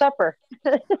have for supper?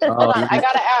 Hold on, I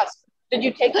gotta ask. Did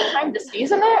you take the time to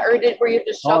season it, or were you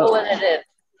just shoveling it in?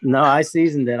 No, I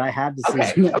seasoned it. I had to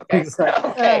season it.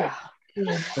 Okay.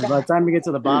 By the time you get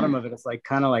to the bottom of it, it's like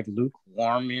kind of like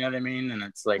lukewarm, you know what I mean? And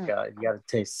it's like you got to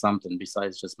taste something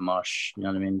besides just mush, you know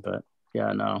what I mean? But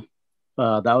yeah, no,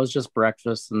 that was just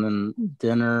breakfast, and then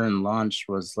dinner and lunch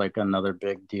was like another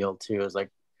big deal too. It was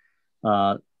like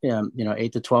yeah,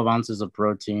 8 to 12 ounces of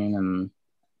protein. And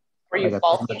were you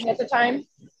bulking at the time?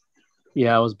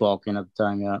 Yeah, I was bulking at the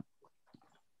time. Yeah.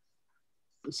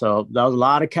 So that was a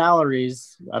lot of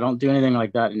calories. I don't do anything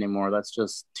like that anymore. That's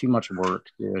just too much work,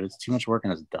 dude. It's too much work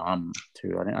and it's dumb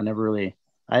too. I never really,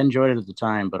 I enjoyed it at the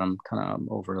time, but I'm kind of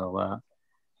over all that.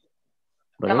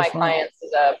 But one of my clients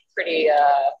is a pretty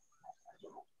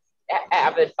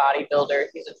avid bodybuilder.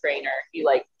 He's a trainer. He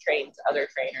like trains other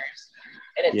trainers.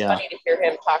 And it's funny to hear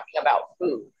him talking about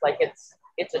food. Like it's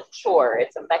a chore.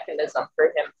 It's a mechanism for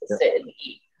him to sit and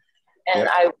eat. And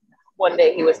one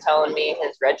day he was telling me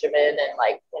his regimen and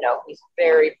like, he's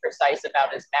very precise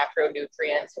about his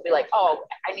macronutrients. He'll be like, oh,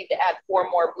 I need to add 4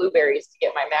 more blueberries to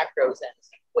get my macros in. It's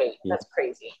like, wait, that's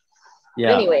crazy. Yeah.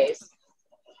 But anyways,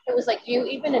 it was like, do you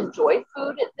even enjoy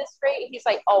food at this rate? He's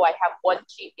like, oh, I have one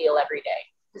cheat meal every day.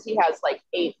 Because he has like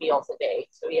 8 meals a day.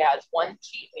 So he has one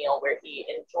cheat meal where he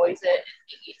enjoys it and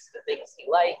he eats the things he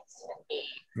likes and he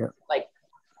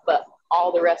but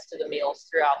all the rest of the meals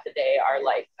throughout the day are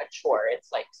like a chore.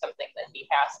 It's like something that he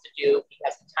has to do. He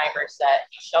has a timer set.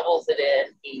 He shovels it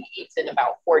in. He eats in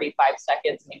about 45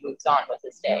 seconds and he moves on with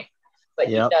his day. But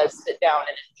he does sit down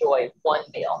and enjoy one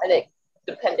meal. I think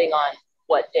depending on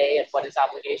what day and what his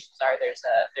obligations are,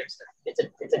 it's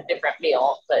a different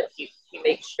meal, but he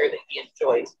makes sure that he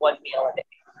enjoys one meal a day.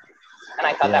 And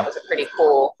I thought that was a pretty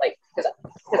cool, like, because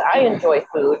I enjoy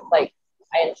food. Like,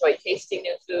 I enjoy tasting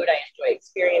new food. I enjoy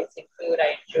experiencing food.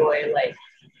 I enjoy like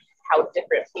how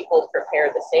different people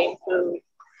prepare the same food.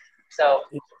 So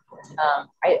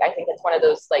I think it's one of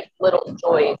those like little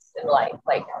joys in life.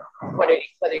 Like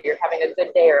whether you're having a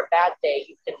good day or a bad day,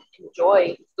 you can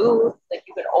enjoy food. Like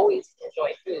you can always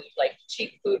enjoy food. Like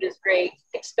cheap food is great.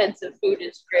 Expensive food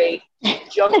is great.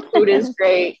 Junk food is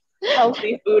great.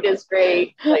 Healthy food is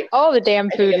great. Like all the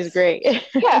damn food is great.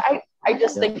 I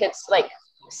just think it's like,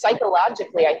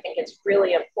 psychologically, I think it's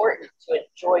really important to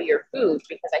enjoy your food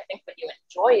because I think when you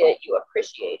enjoy it, you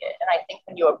appreciate it. And I think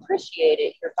when you appreciate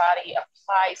it, your body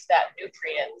applies that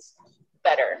nutrients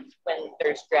better when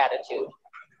there's gratitude.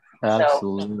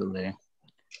 Absolutely.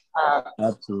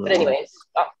 Absolutely. But anyways,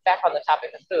 back on the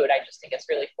topic of food, I just think it's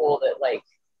really cool that like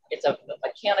it's a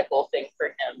mechanical thing for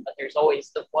him, but there's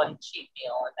always the one cheat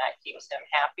meal and that keeps him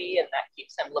happy and that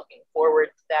keeps him looking forward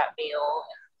to that meal.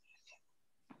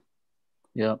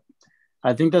 Yep.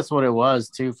 I think that's what it was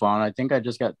too, Fawn. I think I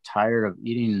just got tired of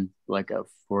eating like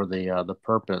for the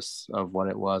purpose of what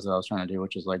it was that I was trying to do,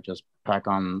 which is like just pack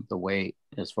on the weight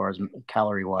as far as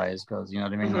calorie wise goes. You know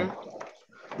what I mean?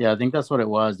 Mm-hmm. I think that's what it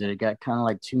was. That it got kind of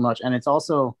like too much, and it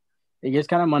gets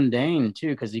kind of mundane too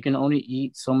because you can only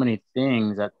eat so many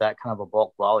things at that kind of a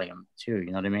bulk volume too.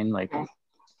 You know what I mean? Like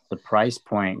the price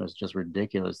point was just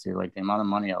ridiculous too. Like the amount of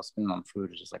money I was spending on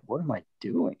food is just like, what am I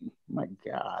doing? Oh my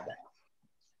God.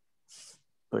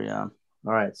 But yeah.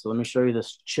 All right. So let me show you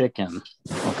this chicken.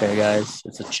 Okay, guys.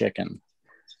 It's a chicken.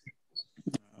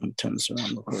 Let me turn this around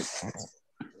real quick.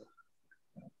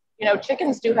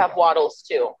 Chickens do have waddles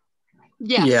too.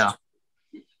 Yes. Yeah.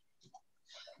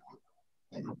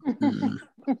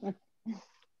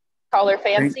 Color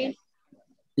fancy?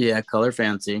 Yeah, color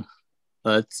fancy.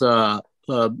 It's I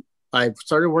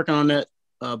started working on it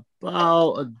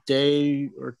about a day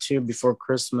or two before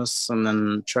Christmas and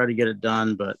then try to get it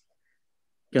done, but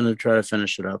gonna try to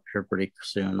finish it up here pretty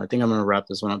soon. I think I'm gonna wrap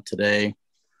this one up today.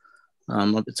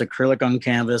 It's acrylic on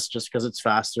canvas just because it's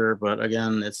faster, but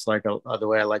again, it's like the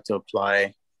way I like to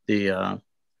apply the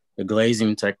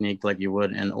glazing technique like you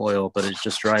would in oil, but it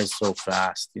just dries so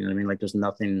fast. You know what I mean? Like there's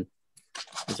nothing,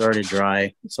 it's already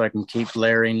dry, so I can keep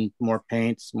layering more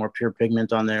paints, more pure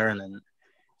pigment on there, and then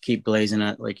keep glazing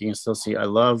it. Like you can still see, I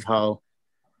love how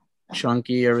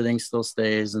chunky everything still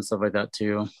stays and stuff like that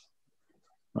too.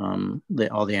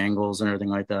 All the angles and everything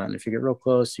like that, and if you get real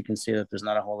close you can see that there's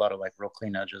not a whole lot of like real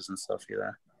clean edges and stuff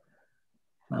either.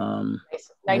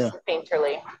 Nice and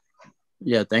painterly.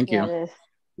 Yeah, thank you.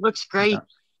 Looks great.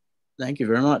 Thank you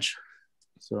very much.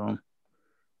 So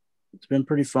it's been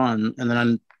pretty fun, and then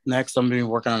I'm going to be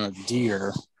working on a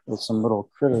deer with some little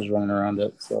critters running around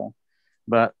it. So,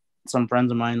 but some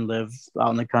friends of mine live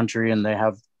out in the country and they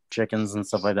have chickens and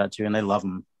stuff like that too, and they love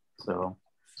them. So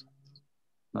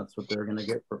that's what they're gonna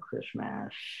get for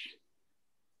Christmas.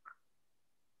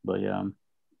 But yeah,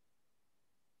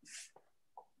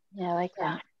 I like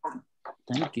that.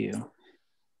 Thank you,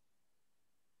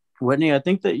 Whitney. I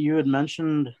think that you had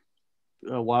mentioned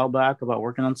a while back about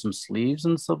working on some sleeves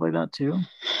and stuff like that too.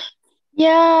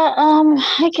 Yeah,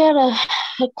 I got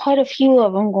quite a few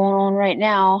of them going on right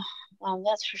now.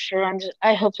 That's for sure.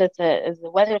 I hope that the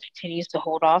weather continues to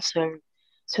hold off, so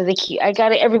I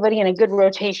got everybody in a good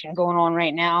rotation going on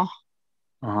right now.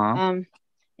 Uh-huh.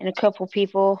 and a couple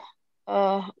people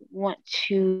want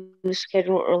to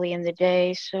schedule early in the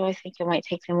day, so I think I might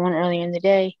take them on earlier in the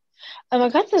day. I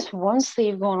got this one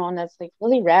sleeve going on that's like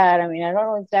really rad. I mean, I don't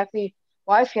know exactly.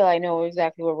 Well, I feel I know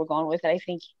exactly where we're going with it. I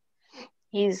think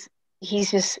he's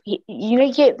just you know,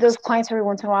 you get those clients every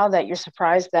once in a while that you're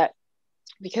surprised that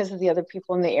because of the other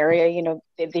people in the area, you know,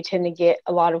 they tend to get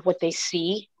a lot of what they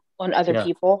see on other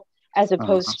people as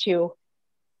opposed to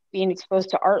being exposed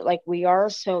to art like we are.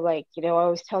 So like, you know, I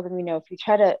always tell them, you know, if you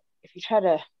try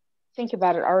to think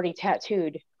about it already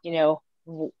tattooed, you know,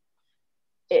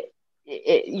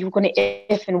 you're going to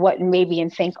if and what and maybe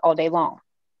and think all day long.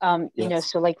 You know,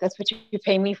 so like that's what you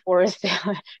pay me for, is to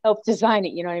help design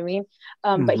it, you know what I mean?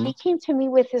 But he came to me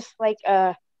with this like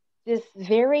this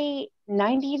very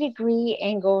 90-degree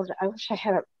angled, I wish I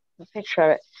had a picture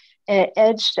of it,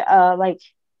 edged like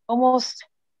almost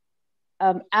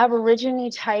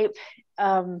Aborigine type, you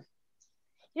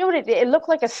know what it looked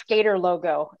like? A skater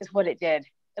logo is what it did.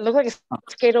 It looked like a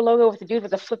skater logo with the dude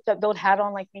with a flipped up build hat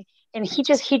on like me. And he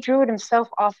drew it himself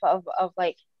off of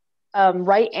like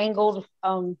right angled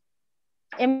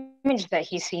image that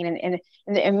he's seen. And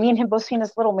me and him both seen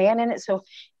this little man in it. So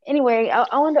anyway,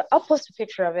 I'll post a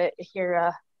picture of it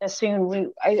here as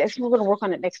soon. I think we're going to work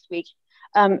on it next week.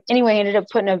 Anyway, I ended up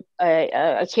putting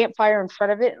a campfire in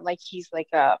front of it. Like he's like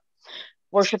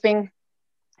worshiping,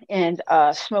 and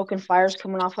smoke and fires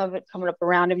coming off of it, coming up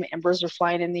around him, and birds are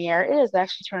flying in the air. It is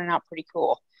actually turning out pretty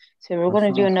cool. So we're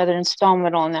going to do another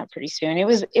installment on that pretty soon. It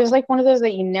was like one of those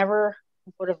that you never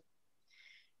would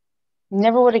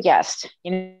have guessed.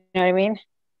 You know what I mean?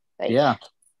 Like, yeah.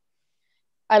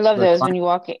 I love those when you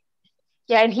walk it.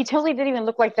 Yeah, and he totally didn't even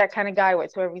look like that kind of guy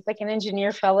whatsoever. He's like an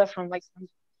engineer fella from like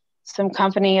some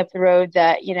company up the road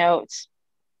that, you know,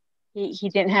 he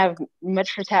didn't have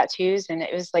much for tattoos, and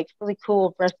it was like really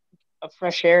cool breath of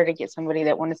fresh air to get somebody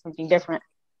that wanted something different.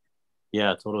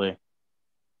 Yeah, totally.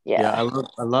 Yeah,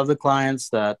 I love the clients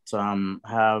that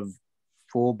have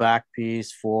full back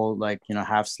piece, full like, you know,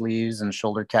 half sleeves and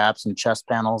shoulder caps and chest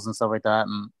panels and stuff like that.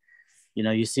 And you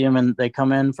know, you see them and they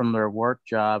come in from their work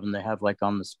job and they have like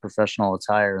on this professional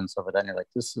attire and stuff like that. And you're like,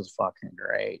 this is fucking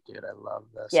great, dude. I love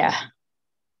this. Yeah.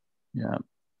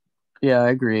 Yeah, I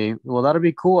agree. Well, that'd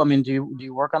be cool. I mean, do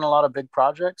you work on a lot of big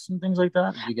projects and things like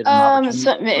that? Do you get an opportunity?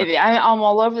 So maybe I'm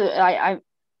all over. I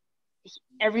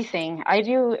everything. I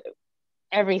do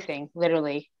everything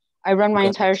literally. I run my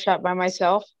entire shop by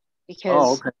myself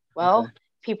because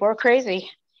people are crazy,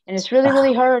 and it's really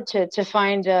really hard to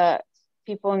find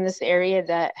people in this area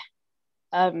that,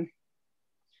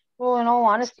 well, in all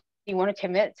honesty, you want to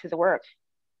commit to the work.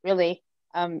 Really,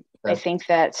 I think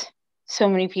that so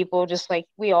many people, just like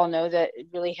we all know, that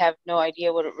really have no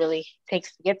idea what it really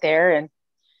takes to get there,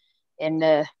 and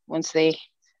once they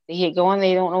get going,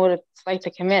 they don't know what it's like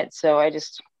to commit. So I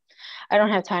don't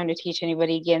have time to teach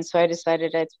anybody again. So I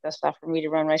decided it's best off for me to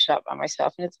run my shop by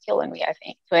myself, and it's killing me, I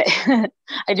think, but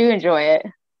I do enjoy it.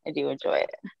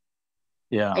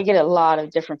 Yeah, I get a lot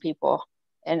of different people,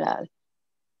 and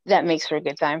that makes for a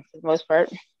good time for the most part.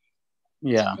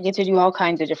 Yeah, I get to do all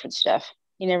kinds of different stuff.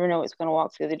 You never know what's going to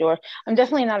walk through the door. I'm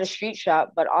definitely not a street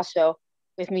shop, but also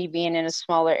with me being in a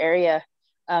smaller area,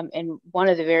 and one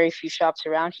of the very few shops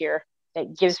around here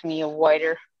that gives me a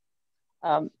wider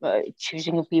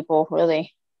choosing of people,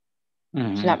 really.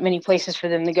 There's not many places for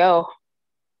them to go.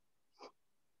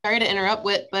 Sorry to interrupt,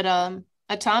 Whit, but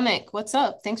Atomic, what's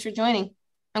up? Thanks for joining.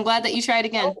 I'm glad that you tried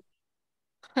again.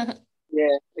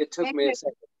 Yeah, it took me a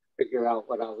second to figure out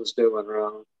what I was doing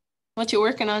wrong. What you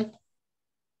working on?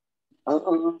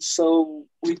 So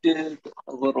we did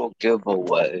a little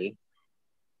giveaway.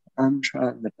 I'm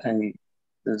trying to paint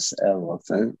this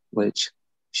elephant, which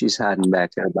she's hiding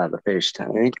back there by the fish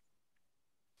tank.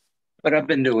 But I've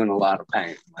been doing a lot of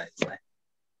painting lately.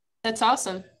 That's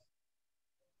awesome.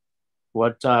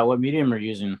 What medium are you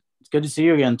using? It's good to see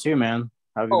you again too, man.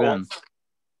 How have you been?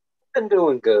 Been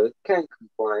doing good. Can't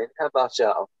complain. How about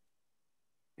y'all?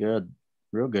 Good.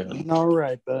 Real good. All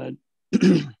right, bud.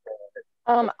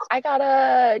 I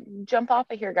gotta jump off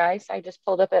of here, guys. I just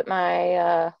pulled up at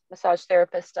my massage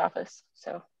therapist's office,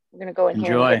 so we're gonna go in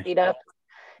here and get beat up.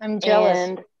 I'm jealous.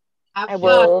 And I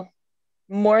will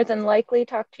more than likely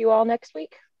talk to you all next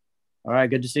week. All right,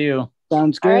 good to see you.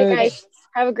 Sounds good. All right, guys.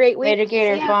 Have a great week. Later,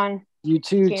 Gator. Fun. You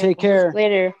too. Take care.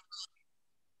 Later.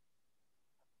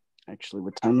 Actually,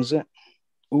 what time is it?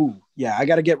 Ooh, yeah, I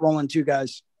got to get rolling too,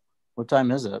 guys. What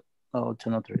time is it? Oh,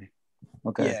 10:03.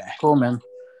 Okay. Yeah. Cool, man.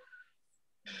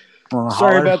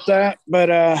 Sorry about that, but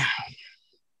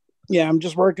yeah, I'm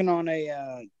just working on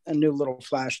a new little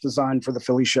flash design for the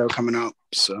Philly show coming up.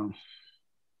 So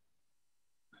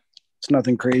It's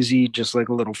nothing crazy, just like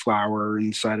a little flower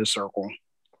inside a circle.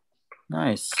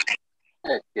 Nice.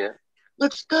 Heck yeah.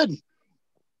 Looks good.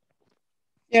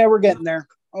 Yeah, we're getting there.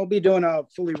 I'll be doing a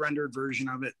fully rendered version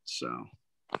of it. So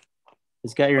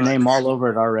it's got your name all over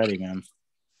it already, man.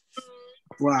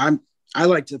 Well, I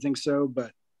like to think so,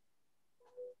 but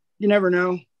you never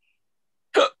know.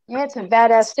 You had some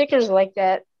badass stickers like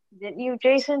that, didn't you,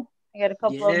 Jason? I got a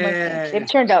couple of them. They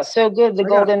turned out so good. The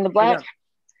gold and the black.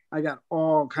 I got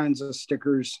all kinds of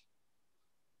stickers.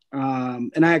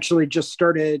 And I actually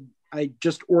I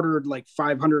just ordered like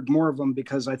 500 more of them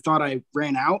because I thought I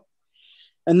ran out.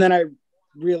 And then I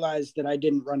realized that I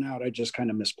didn't run out. I just kind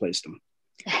of misplaced them.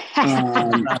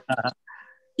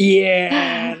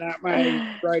 Yeah, not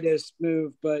my brightest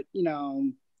move, but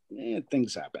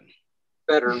things happen.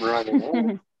 Better than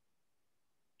running.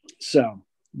 So,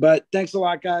 but thanks a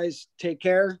lot, guys. Take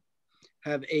care.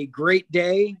 Have a great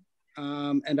day.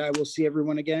 And I will see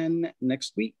everyone again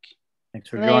next week. Thanks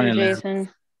for joining, Jason.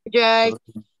 Jay.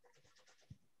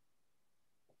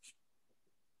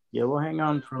 Yeah, we'll hang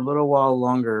on for a little while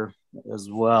longer as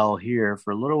well here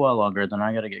for a little while longer. Then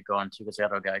I got to get going too because I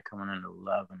got a guy coming in at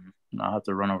 11 and I'll have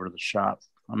to run over to the shop.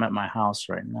 I'm at my house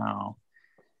right now.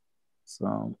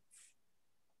 So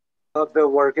I've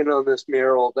been working on this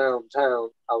mural downtown.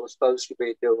 I was supposed to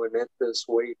be doing it this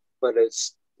week, but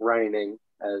it's raining,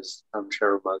 as I'm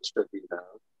sure most of you know.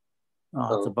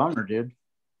 Oh, it's a bummer, dude.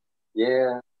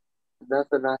 Yeah,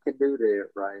 nothing I can do to it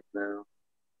right now.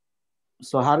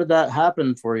 So how did that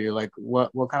happen for you? Like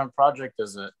what kind of project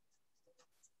is it?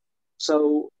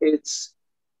 So it's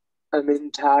an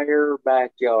entire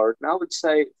backyard. And I would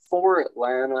say for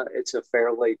Atlanta, it's a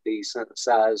fairly decent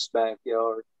sized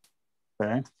backyard.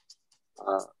 Okay.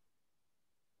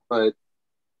 But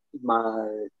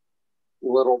my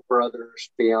little brother's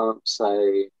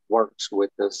fiance works with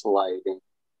this lady.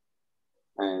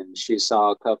 And she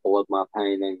saw a couple of my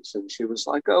paintings and she was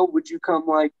like, "Oh, would you come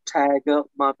like tag up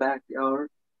my backyard?"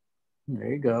 There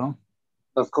you go.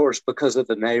 Of course, because of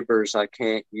the neighbors, I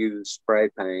can't use spray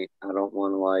paint. I don't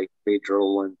want to like be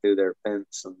drooling through their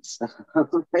fence and stuff.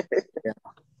 Yeah.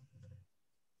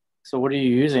 So what are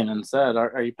you using instead?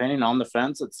 Are you painting on the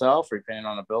fence itself? Or are you painting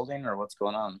on a building or what's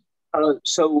going on?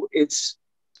 So it's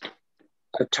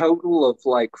a total of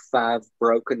like 5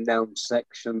 broken down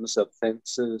sections of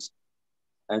fences.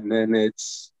 And then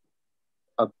it's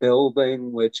a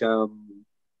building, which I'm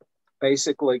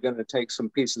basically going to take some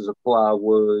pieces of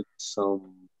plywood,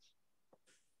 some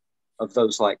of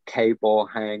those like cable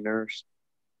hangers,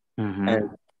 and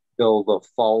build a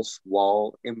false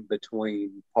wall in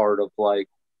between part of like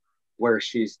where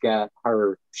she's got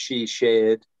her she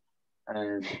shed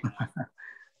and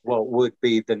what would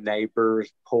be the neighbor's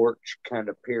porch kind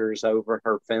of peers over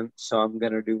her fence. So I'm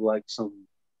going to do like some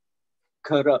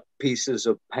cut up pieces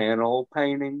of panel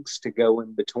paintings to go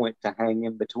in between, to hang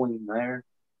in between there,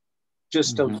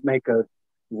 just to make a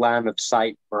line of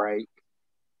sight break.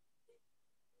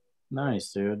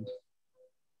 Nice, dude.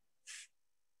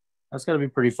 That's got to be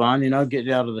pretty fun, get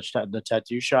out of the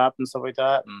tattoo shop and stuff like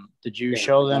that. And did you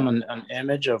show them an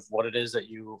image of what it is that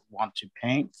you want to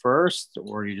paint first,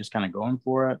 or are you just kind of going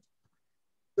for it?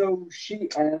 So she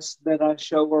asked that I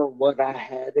show her what I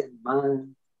had in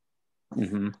mind.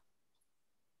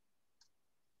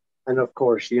 And of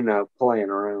course, playing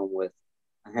around with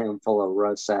a handful of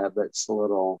Russ Abbott's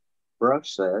little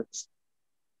brush sets.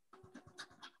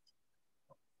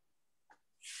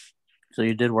 So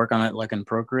you did work on it like in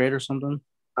Procreate or something?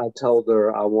 I told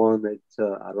her I wanted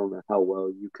to, I don't know how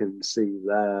well you can see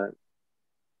that,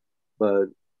 but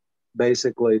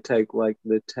basically take like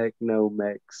the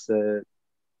Technomech set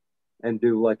and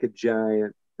do like a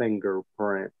giant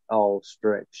fingerprint all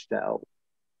stretched out.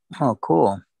 Oh,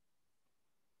 cool.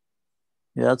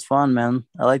 Yeah, that's fun, man.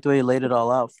 I like the way you laid it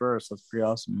all out first. That's pretty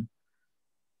awesome.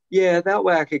 Yeah, that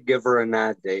way I could give her an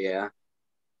idea.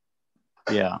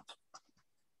 Yeah.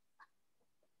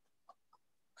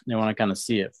 You want to kind of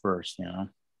see it first,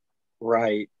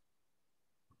 Right.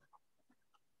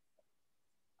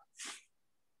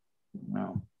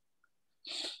 No.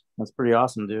 That's pretty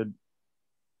awesome, dude.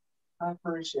 I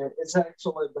appreciate it. It's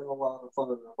actually been a lot of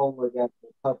fun. I've only got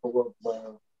a couple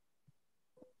of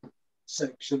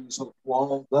sections of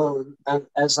wall done. And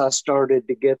as I started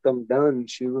to get them done,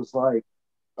 she was like,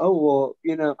 "Oh,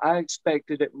 well, I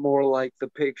expected it more like the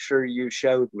picture you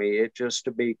showed me, it just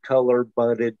to be color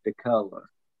budded to color."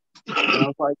 And I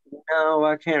was like, "No,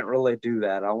 I can't really do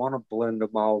that. I want to blend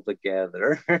them all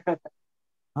together."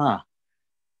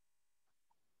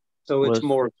 So it's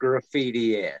more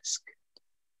graffiti-esque.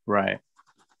 Right.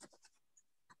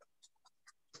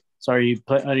 So are you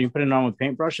putting it on with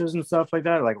paintbrushes and stuff like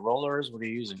that, like rollers? What are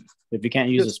you using? If you can't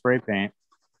use a spray paint,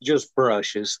 just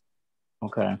brushes.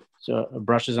 Okay, so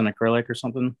brushes and acrylic or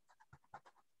something.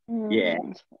 Yeah,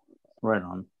 right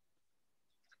on.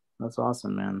 That's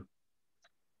awesome, man.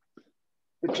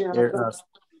 But yeah, go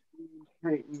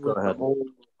ahead. A whole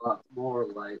lot more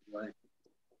lately.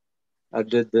 I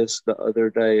did this the other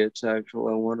day. It's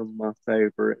actually one of my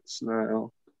favorites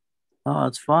now. Oh,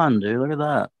 it's fun, dude. Look at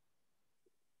that.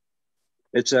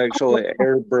 It's actually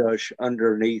airbrush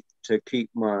underneath to keep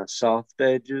my soft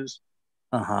edges.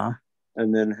 Uh-huh.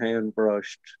 And then hand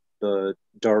brushed the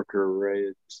darker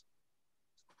reds.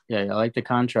 Yeah, I like the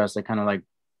contrast. It kind of like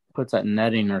puts that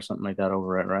netting or something like that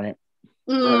over it, right?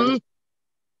 Right.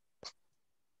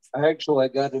 I actually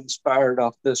got inspired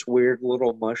off this weird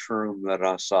little mushroom that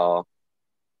I saw.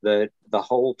 That the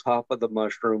whole top of the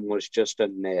mushroom was just a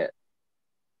net.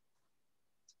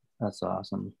 That's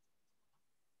awesome.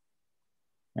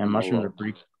 And mushrooms are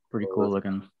pretty cool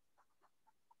looking.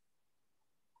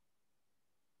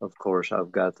 Of course,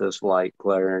 I've got this light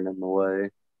glaring in the way.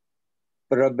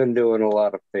 But I've been doing a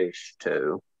lot of fish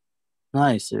too.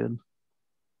 Nice, dude.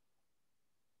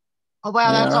 Oh,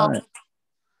 wow, that's all. Right.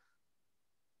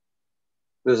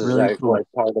 This is really actually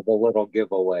part of a little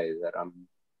giveaway that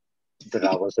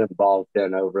I was involved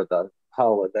in over the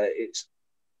holidays.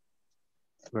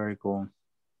 Very cool.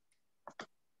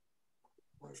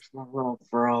 Where's my little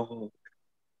frog?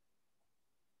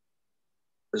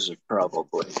 This is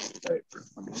probably safer.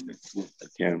 I'm going to flip the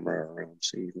camera around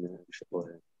so you can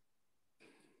actually,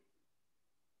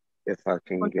 if I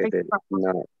can get it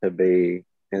not to be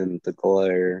in the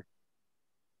glare.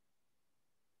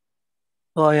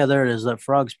 Oh yeah, there it is. That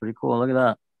frog's pretty cool. Look at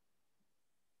that.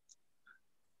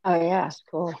 Oh yeah, it's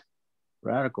cool.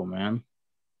 Radical, man.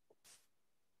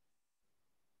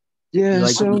 Yeah,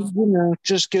 so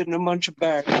just getting a bunch of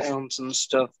backgrounds and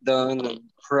stuff done and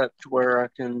prepped where I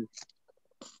can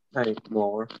paint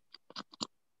more.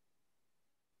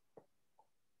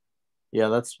 Yeah,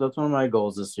 that's one of my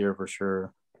goals this year for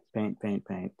sure. Paint.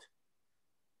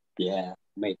 Yeah,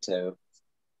 me too.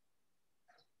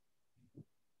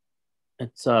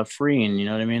 It's freeing, you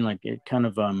know what I mean? Like it kind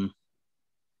of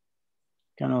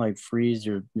like frees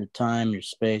your time, your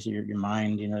space, your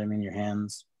mind, you know what I mean? Your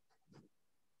hands.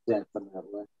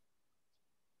 Definitely.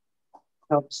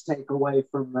 Helps take away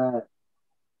from that.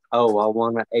 Oh, I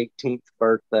want an 18th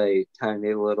birthday,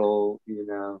 tiny little,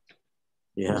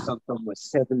 something with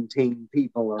 17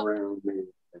 people around me.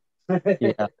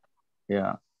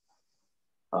 Yeah.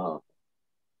 Oh.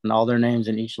 And all their names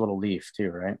in each little leaf too,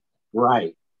 right?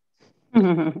 Right.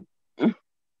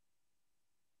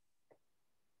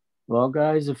 Well,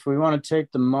 guys, if we want to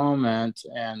take the moment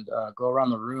and go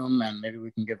around the room and maybe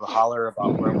we can give a holler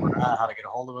about where we're at, how to get a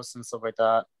hold of us and stuff like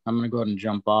that. I'm going to go ahead and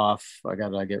jump off. I got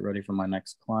to get ready for my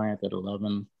next client at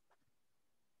 11.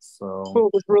 So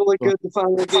it was really good to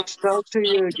finally get to talk to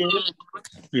you again.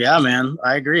 Yeah, man.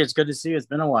 I agree. It's good to see you. It's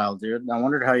been a while, dude. I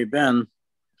wondered how you've been.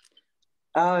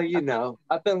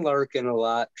 I've been lurking a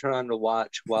lot, trying to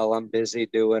watch while I'm busy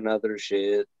doing other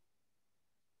shit.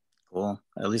 Cool.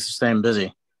 At least you're staying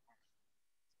busy.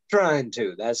 Trying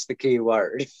to. That's the key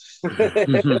word.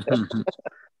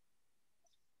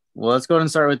 Well, let's go ahead and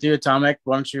start with you, Atomic.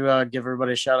 Why don't you give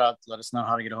everybody a shout out? Let us know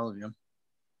how to get a hold of you.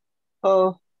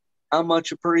 Oh, I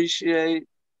much appreciate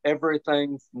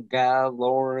everything from Guy,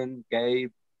 Lauren,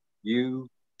 Gabe, you,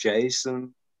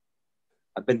 Jason.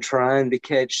 I've been trying to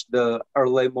catch the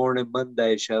early morning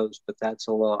Monday shows, but that's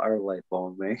a little early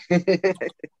for me.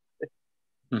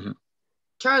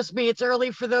 Trust me, it's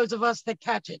early for those of us that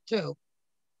catch it too.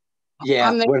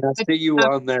 Yeah, when I see you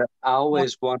on there, I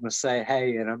always want to say,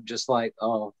 hey, and I'm just like,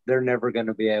 oh, they're never going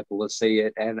to be able to see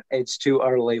it. And it's too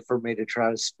early for me to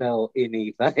try to spell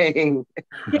anything.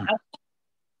 Yeah.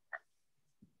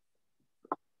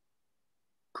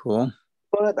 Cool.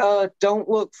 But don't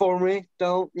look for me.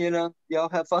 Don't, y'all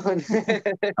have fun.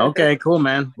 Okay, cool,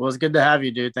 man. Well, it's good to have you,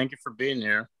 dude. Thank you for being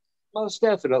here. Most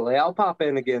definitely. I'll pop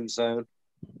in again soon.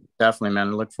 Definitely, man.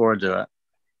 I look forward to it.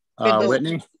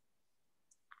 Whitney?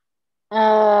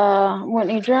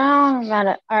 Whitney Drown. I'm at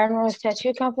an Iron Rose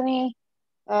Tattoo Company.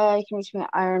 You can reach me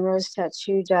at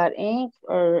ironrosetattoo.inc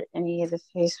or any of the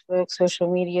Facebook,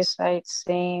 social media sites.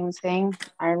 Same thing.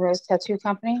 Iron Rose Tattoo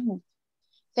Company.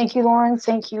 Thank you, Lauren.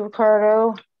 Thank you,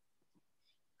 Ricardo.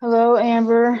 Hello,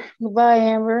 Amber. Goodbye,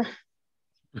 Amber.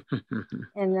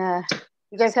 And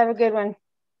you guys have a good one.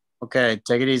 Okay,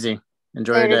 take it easy.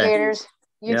 Enjoy your day. Gators.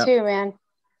 You too, man.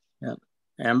 Yeah.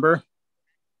 Amber?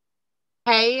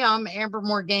 Hey, I'm Amber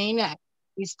Morgaine.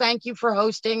 always, thank you for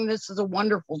hosting. This is a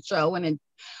wonderful show, and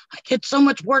I get so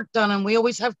much work done, and we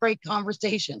always have great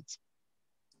conversations.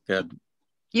 Good.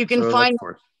 You can find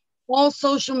all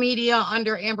social media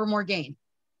under Amber Morgaine.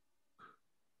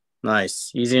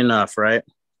 Nice. Easy enough, right?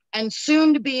 And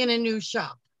soon to be in a new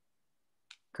shop.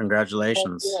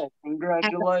 Congratulations. Yeah,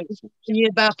 congratulations. I'll tell you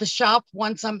about the shop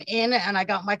once I'm in and I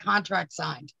got my contract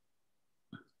signed.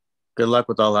 Good luck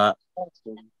with all that.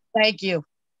 Thank you.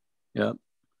 Yep.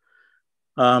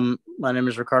 My name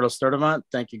is Ricardo Sturdivant.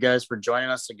 Thank you guys for joining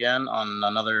us again on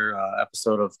another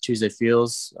episode of Tuesday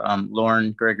Feels.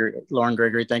 Lauren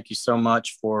Gregory, thank you so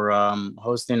much for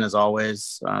hosting as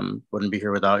always. Wouldn't be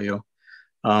here without you.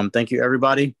 Thank you,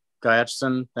 everybody. Guy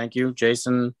Etchison, thank you.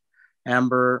 Jason,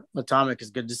 Amber, Atomic,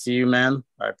 it's good to see you, man.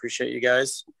 I appreciate you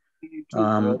guys. You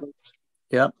too,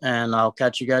 yep, and I'll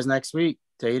catch you guys next week.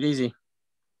 Take it easy.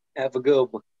 Have a good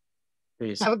one.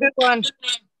 Peace. Have a good one.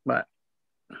 Bye.